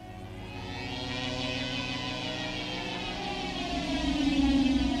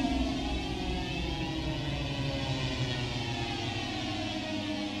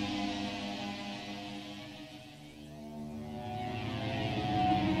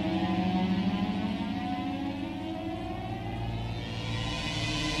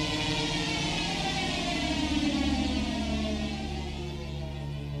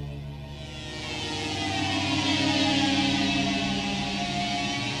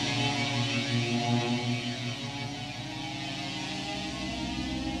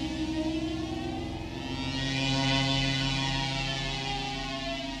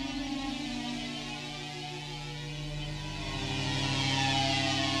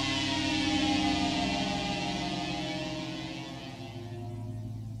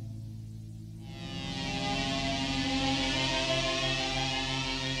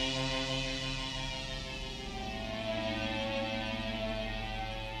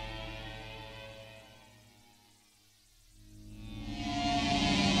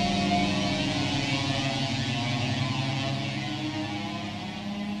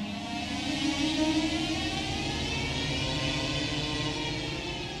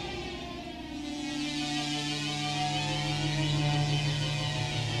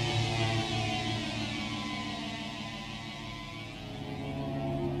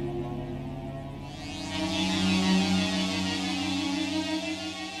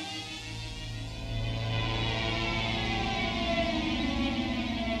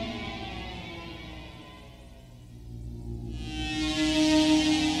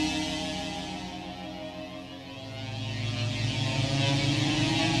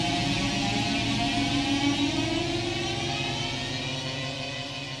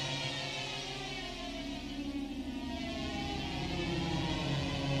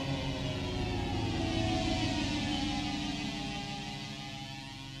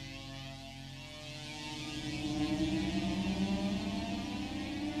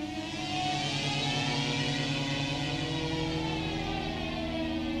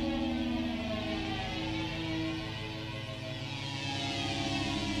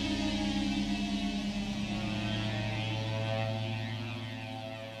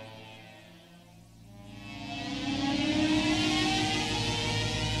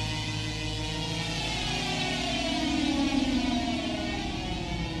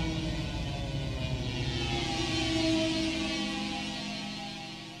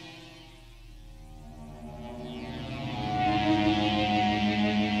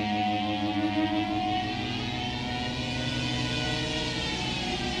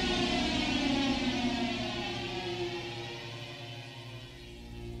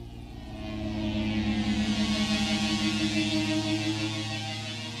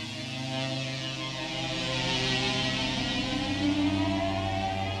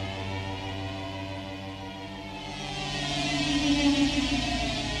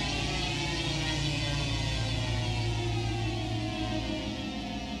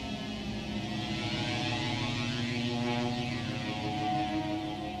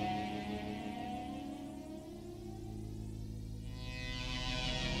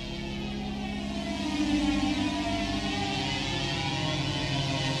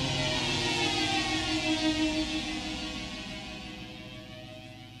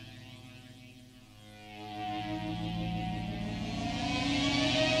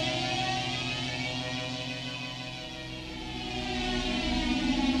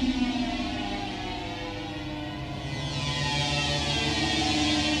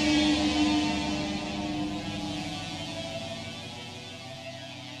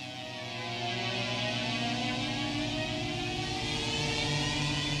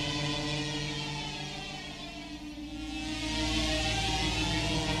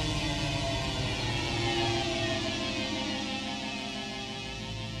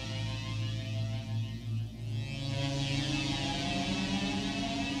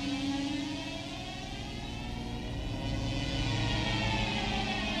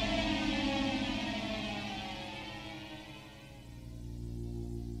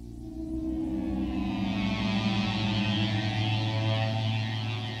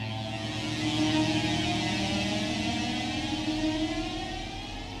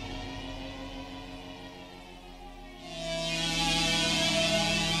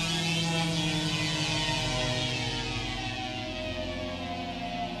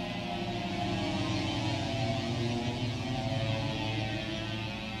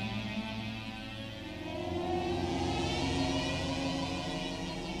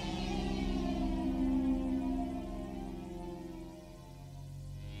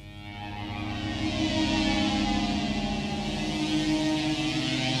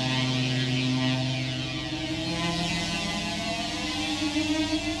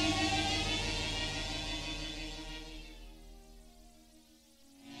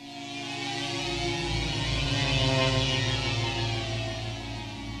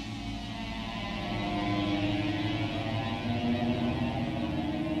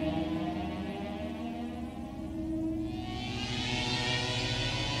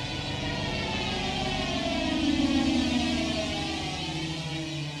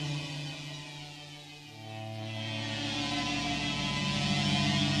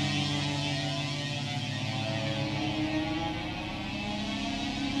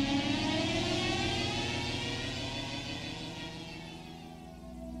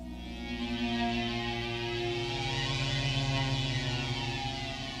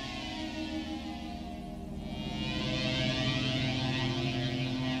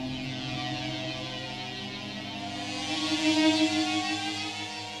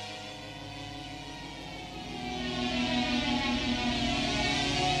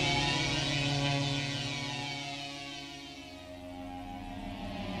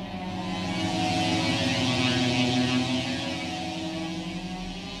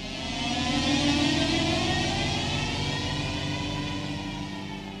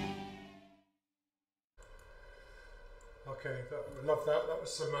 Okay, love that. That was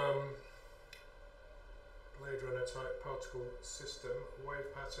some Blade Runner type particle system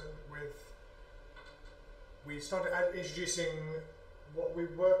wave pattern with. We started introducing what we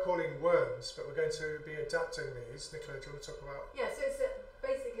were calling worms, but we're going to be adapting these. Nicola, do you want to talk about? Yeah, so it's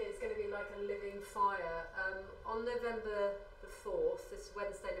basically it's going to be like a living fire. On November the 4th, this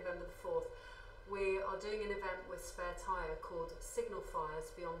Wednesday, November the 4th, we are doing an event with Spare Tyre called Signal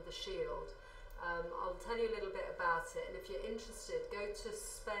Fires Beyond the Shield. I'll tell you a little bit about it, and if you're interested, go to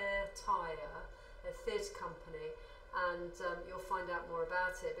Spare Tyre, a theatre company, and you'll find out more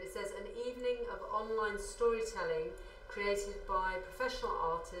about it. But it says an evening of online storytelling created by professional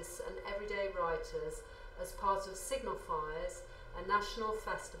artists and everyday writers as part of Signal Fires, a national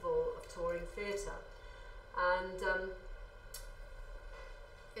festival of touring theatre. And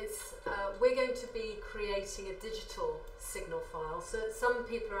we're going to be creating a digital signal file. So some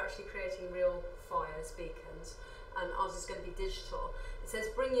people are actually creating real fires, beacons, and ours is going to be digital. It says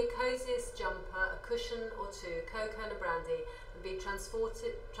bring your coziest jumper, a cushion or two, cocoa and a brandy, and be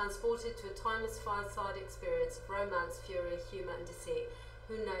transported to a timeless fireside experience of romance, fury, humour and deceit.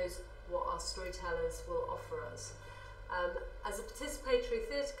 Who knows what our storytellers will offer us. As a participatory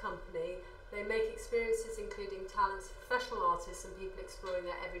theatre company, they make experiences including talents of professional artists and people exploring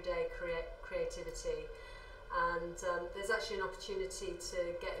their everyday creativity. And there's actually an opportunity to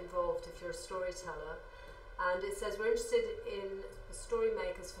get involved if you're a storyteller. And it says we're interested in the story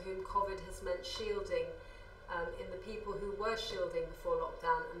makers for whom COVID has meant shielding, in the people who were shielding before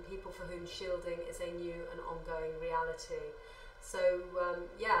lockdown and people for whom shielding is a new and ongoing reality. So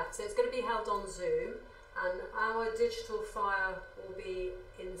yeah, so it's going to be held on Zoom, and our digital fire will be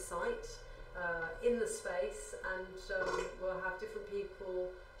in sight. In the space, and we'll have different people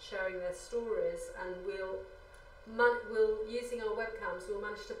sharing their stories, and we'll using our webcams, we'll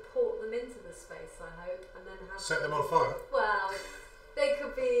manage to port them into the space, I hope, and then have set them on fire. Well,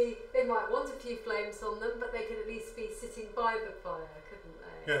 they might want a few flames on them, but they could at least be sitting by the fire, couldn't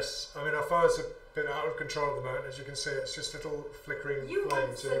they? Yes, I mean our fire's a bit out of control at the moment. As you can see, it's just little flickering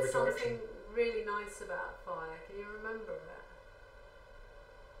flames in every direction. You once said something really nice about fire. Can you remember it?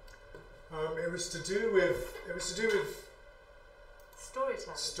 It was to do with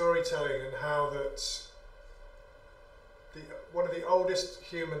storytelling and how that one of the oldest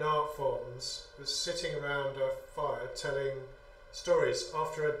human art forms was sitting around a fire telling stories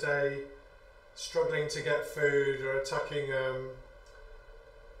after a day struggling to get food or attacking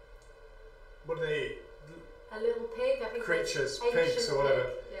what do they eat? A little pig, I think. Creatures, pigs or whatever.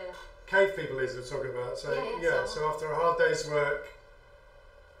 Pig, yeah. Cave people these are talking about. So so after a hard day's work,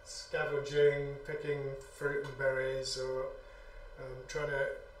 scavenging, picking fruit and berries, or trying to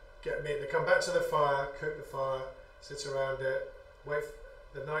get meat. They come back to the fire, cook the fire, sit around it, wait.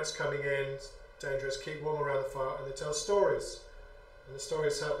 The night's coming in, dangerous. Keep warm around the fire, and they tell stories. And the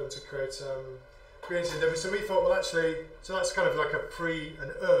stories help them to create community. So we thought, well, actually, so that's kind of like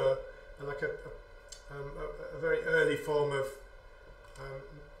like a very early form of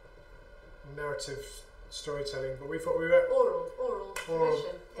narrative storytelling, but we thought we were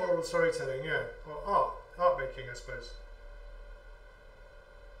oral storytelling, yeah, or art making, I suppose.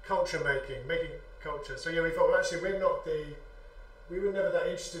 Culture making culture. So yeah, we thought, well, actually, we were never that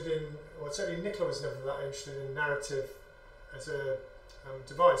interested in, or certainly Nicola was never that interested in narrative as a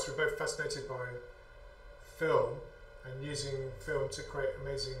device. We're both fascinated by film and using film to create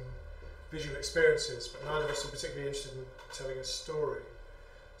amazing visual experiences, but neither of us are particularly interested in telling a story.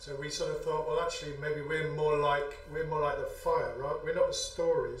 So we sort of thought, well, actually, maybe we're more like the fire, right? We're not the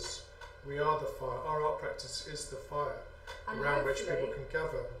stories, we are the fire. Our art practice is the fire around which people can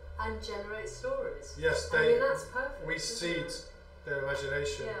gather and generate stories. Yes, I mean, that's perfect. We seed their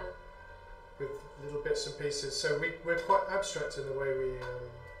imagination with little bits and pieces. So we're quite abstract in the way we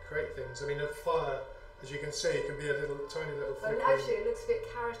create things. I mean, a fire, as you can see, can be a tiny little Well, flickering. actually, it looks a bit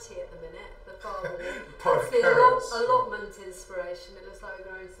carroty at the minute, the firewall. Pile of That's the carrots. allotment inspiration. It looks like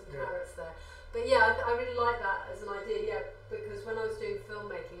we're growing some carrots there. But yeah, I really like that as an idea, because when I was doing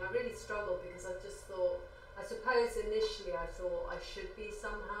filmmaking, I really struggled because I just thought, I suppose initially I thought I should be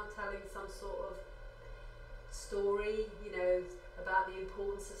somehow telling some sort of story, you know, about the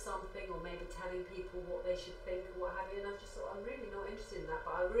importance of something, or maybe telling people what they should think or what have you, and I just thought, I'm really not interested in that,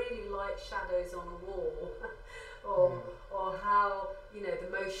 but I really like shadows on a wall or how, you know,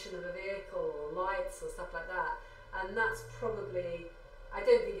 the motion of a vehicle or lights or stuff like that. And that's probably, I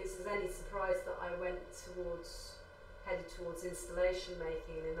don't think it's any surprise that I headed towards installation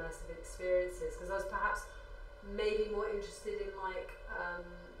making and immersive experiences, because I was perhaps maybe more interested in like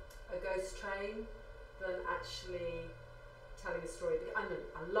a ghost train than actually telling a story. I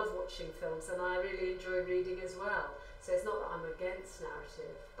love watching films and I really enjoy reading as well. So it's not that I'm against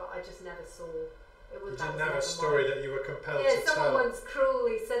narrative, but I just never saw it. You didn't have a story that you were compelled to tell. Someone once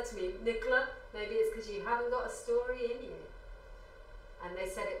cruelly said to me, Nicola, maybe it's because you haven't got a story in you. And they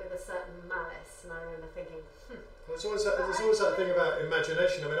said it with a certain malice, and I remember thinking, There's always that thing about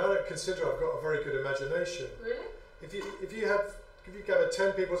imagination. I mean, I don't consider I've got a very good imagination. Really? If you gather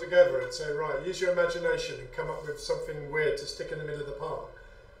 10 people together and say, right, use your imagination and come up with something weird to stick in the middle of the park,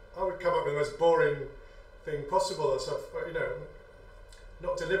 I would come up with the most boring thing possible or stuff, you know,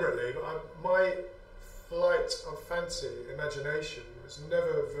 not deliberately, but my flight of fancy, imagination, was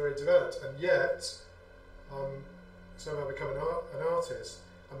never very developed, and yet somehow become an artist.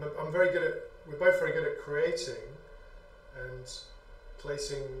 I'm very good at, we're both very good at creating and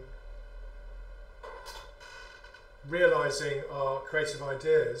realising our creative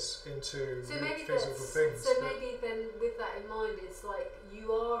ideas into physical things. So maybe then with that in mind, it's like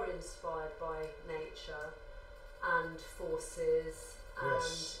you are inspired by nature and forces, and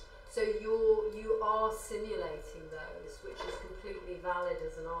yes. So you are simulating those, which is completely valid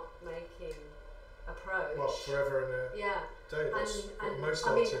as an art making approach. Well, forever and a day. That's what most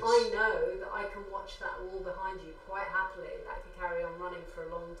artists. I know that I can watch that wall behind you quite happily. That could carry on running for a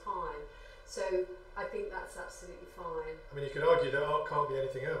long time. So I think that's absolutely fine. I mean, you could argue that art can't be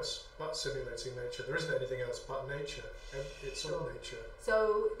anything else but simulating nature. There isn't anything else but nature. It's all nature.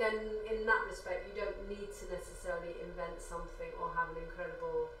 So then, in that respect, you don't need to necessarily invent something or have an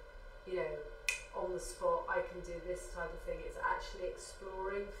incredible, you know, on the spot, I can do this type of thing. It's actually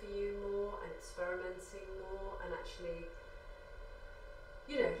exploring for you more and experimenting more, and actually,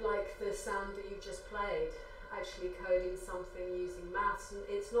 you know, like the sound that you've just played, actually coding something using maths, and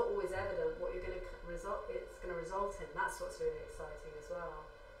it's not always evident what you're going to result in. That's what's really exciting as well.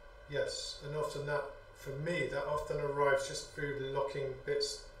 Yes, and often that, for me, that often arrives just through locking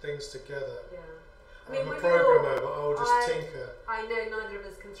things together. Yeah. I'm a programmer, but I'll just tinker. I know neither of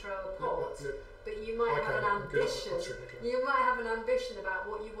us can throw a pot, but you might have an ambition. You might have an ambition about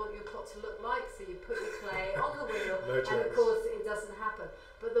what you want your pot to look like, so you put your clay on the wheel, and of course it doesn't happen.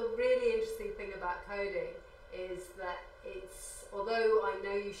 But the really interesting thing about coding is that although I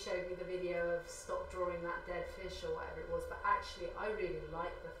know you showed me the video of stop drawing that dead fish or whatever it was, but actually I really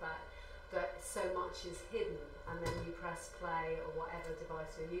like the fact that so much is hidden, and then you press play or whatever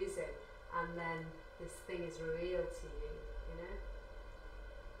device you're using, and then this thing is revealed to you, you know?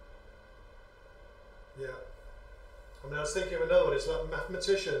 Yeah. I mean, I was thinking of another one. It's like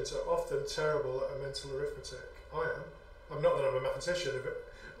mathematicians are often terrible at mental arithmetic. I am. I'm not that I'm a mathematician of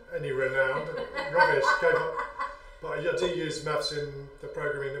any renown. Rubbish. Gave up. But I do use maths in the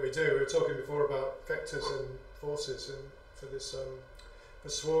programming that we do. We were talking before about vectors and forces and for this for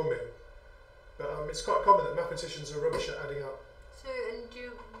swarming. But it's quite common that mathematicians are rubbish at adding up. So, and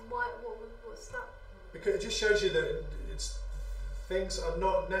what's that? Because it just shows you that things are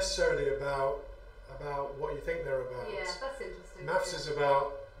not necessarily about what you think they're about. Yeah, that's interesting. Maths is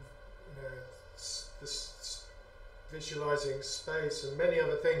about visualizing space and many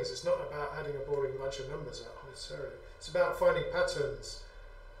other things. It's not about adding a boring bunch of numbers up necessarily. It's about finding patterns,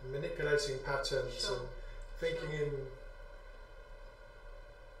 and manipulating patterns, and thinking in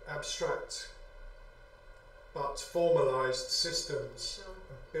abstract but formalized systems,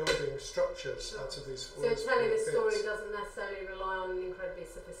 and building structures out of these. So telling a story doesn't necessarily rely on an incredibly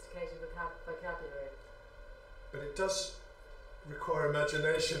sophisticated vocabulary. But it does. require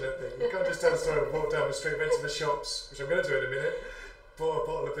imagination, I think. You can't just tell a story of walk down the street, went to the shops, which I'm going to do in a minute, bought a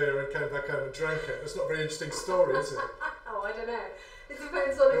bottle of beer and came back home and drank it. That's not a very interesting story, is it? Oh, I don't know. It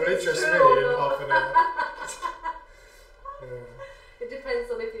depends on It will if it's interest true me or in not. half an hour. It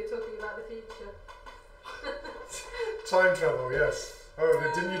depends on if you're talking about the future. Time travel, yes.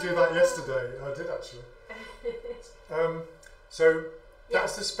 Oh, didn't you do that yesterday? I did actually. So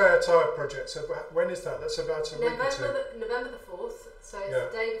that's the spare tyre project. So when is that? That's about a week or two. November the 4th. So it's the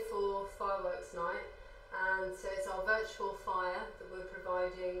day before fireworks night, and so it's our virtual fire that we're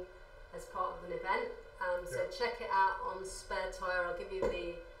providing as part of an event. So check it out on Spare Tyre. I'll give you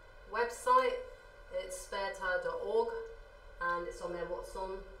the website. It's sparetire.org, and it's on their What's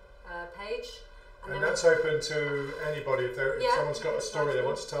On page. And that's open to anybody. If someone's got a story they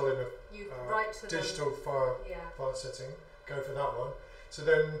want to tell in a digital fire setting, go for that one. So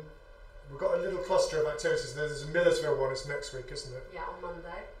then we've got a little cluster of activities. There's a Millersville one, it's next week, isn't it? Yeah, on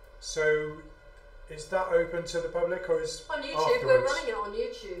Monday. So is that open to the public or is on YouTube? Afterwards? We're running it on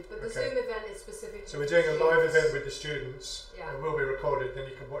YouTube, but the Zoom event is specific. So we're doing a live event with the students. Yeah. It will be recorded, then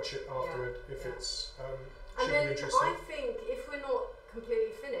you can watch it afterward if it's and then interesting. I think if we're not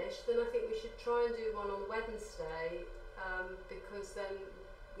completely finished, then I think we should try and do one on Wednesday, because then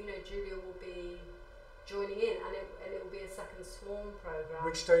Julia will be joining in, and it will be a second swarm program.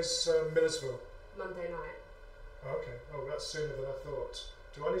 Which day's Millersville? Monday night. Oh, okay. Oh, that's sooner than I thought.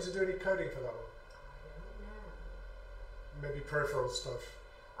 Do I need to do any coding for that one? I don't know. Maybe peripheral stuff.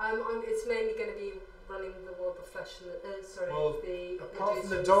 It's mainly going to be running the World of Flesh and apart from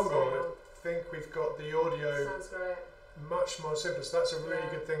the dongle, I think we've got the audio. Sounds great. Much more simple, so that's a really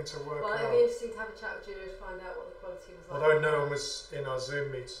good thing to work out. Well, it'd be interesting to have a chat with Julia to find out what the quality was like. Although no one was in our Zoom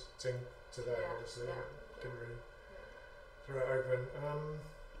meeting today, obviously. Didn't really throw it open.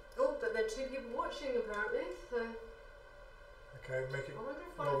 But there are 2 people watching apparently, so... Okay, make it... I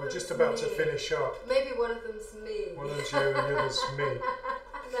wonder if we're just about to finish up. Maybe one of them's me. One of them's you and the other's me.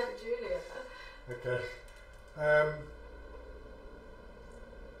 No, Julia. Okay.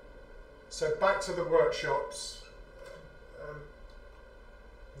 So back to the workshops.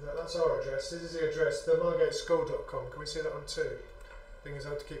 That's our address. This is the address, themargateschool.com. Can we see that on 2? Thing is, I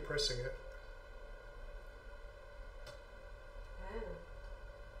have to keep pressing it.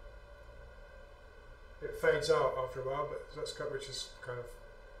 It fades out after a while, but which is kind of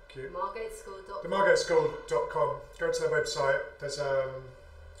cute. Margateschool.com. Themargateschool.com. Go to their website. There's a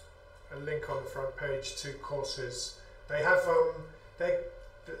link on the front page to courses. They have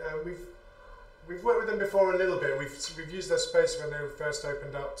we've worked with them before a little bit. We've used their space when they first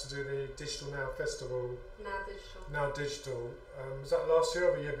opened up to do the Digital Now Festival. Now Digital. Was that last year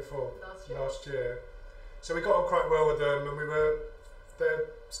or the year before? Last year. So we got on quite well with them, and they're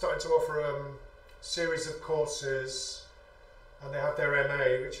starting to offer a series of courses, and they have their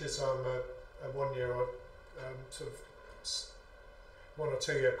MA, which is a 1 year or sort of 1 or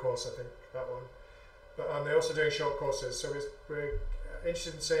 2 year course, I think, that one. But they're also doing short courses, so we're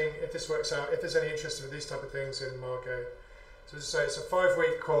interested in seeing if this works out, if there's any interest in these type of things in Margate. So as I say, it's a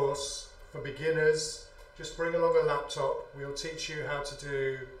 5-week course for beginners. Just bring along a laptop. We'll teach you how to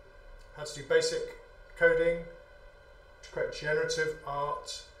do basic coding, to create generative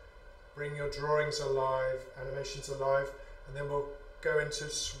art, bring your drawings alive, animations alive, and then we'll go into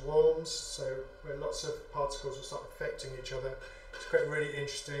swarms, so where lots of particles will start affecting each other to create really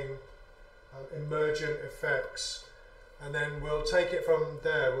interesting emergent effects. And then we'll take it from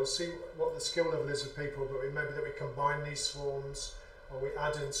there. We'll see what the skill level is of people, but maybe that we combine these swarms, or we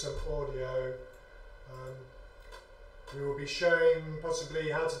add in some audio. We will be showing possibly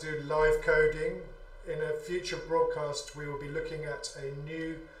how to do live coding. In a future broadcast, we will be looking at a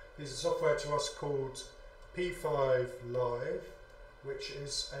new piece of software to us called P5 Live, which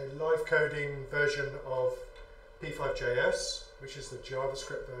is a live coding version of P5.js, which is the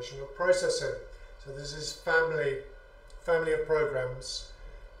JavaScript version of processing. So this is family of programs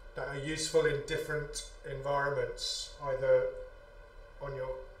that are useful in different environments, either on your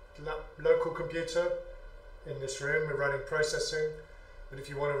local computer. In this room we're running processing, but if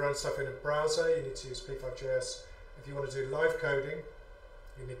you want to run stuff in a browser, you need to use P5.js. If you want to do live coding,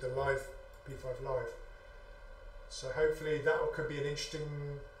 you need the live P5 Live. So hopefully that could be an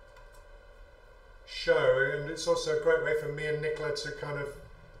interesting show, and it's also a great way for me and Nicola to kind of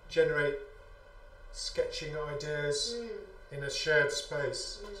generate sketching ideas in a shared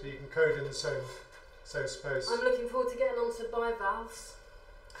space, so you can code in the same space. I'm looking forward to getting onto bivalves.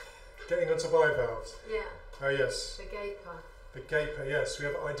 Getting onto bivalves? Yeah. Oh yes. The gaper. The gaper, yes. We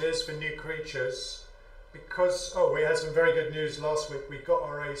have ideas for new creatures because, we had some very good news last week. We got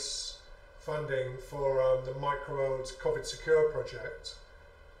our ace funding for the Microworld COVID Secure project.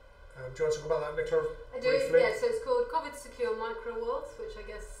 Do you want to talk about that, Nicola, I do, briefly? yeah, so it's called COVID Secure Microworld, which I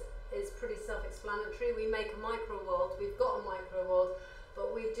guess is pretty self-explanatory. We make a microworld, we've got a microworld,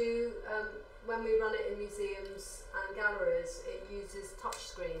 but we do, when we run it in museums and galleries, it uses touch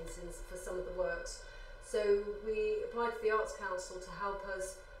screens for some of the works. So we applied to the Arts Council to help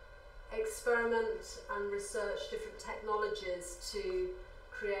us experiment and research different technologies to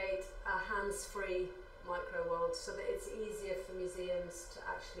create a hands-free microworld so that it's easier for museums to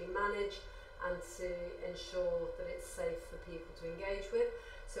actually manage and to ensure that it's safe for people to engage with.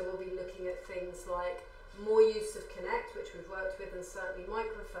 So we'll be looking at things like more use of Connect, which we've worked with, and certainly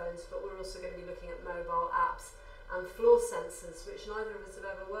microphones, but we're also going to be looking at mobile apps and floor sensors, which neither of us have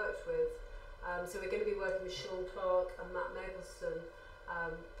ever worked with. So we're going to be working with Sean Clark and Matt Mableston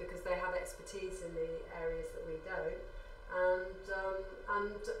because they have expertise in the areas that we don't.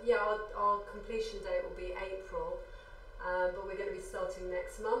 And yeah, our completion date will be April, but we're going to be starting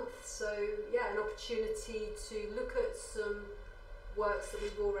next month. So yeah, an opportunity to look at some works that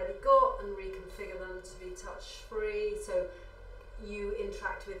we've already got and reconfigure them to be touch free. So you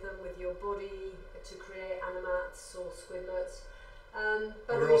interact with them with your body to create animats or squidlets.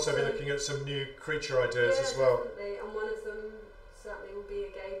 But we'll also be looking at some new creature ideas as well. Definitely, and one of them certainly will be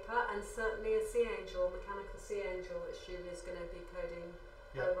a gaper, and certainly a sea angel, mechanical sea angel, which Julia's going to be coding,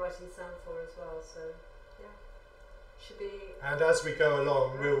 writing sound for as well. So yeah, should be. And as we go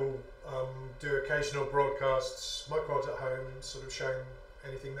along, we'll do occasional broadcasts, Microworld at Home, sort of showing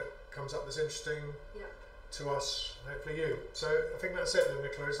anything that comes up that's interesting to us, and hopefully you. So I think that's it then,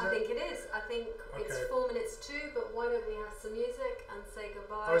 Nicola, isn't it? I think it is. I think it's 4 minutes to, but why don't we have some music and say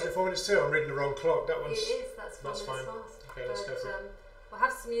goodbye? Oh, is it 4 minutes to? I'm reading the wrong clock. That one's. It is. That's 4 minutes fine. fast. Okay, let's go for it. We'll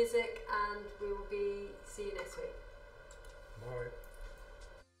have some music and we will see you next week. Bye.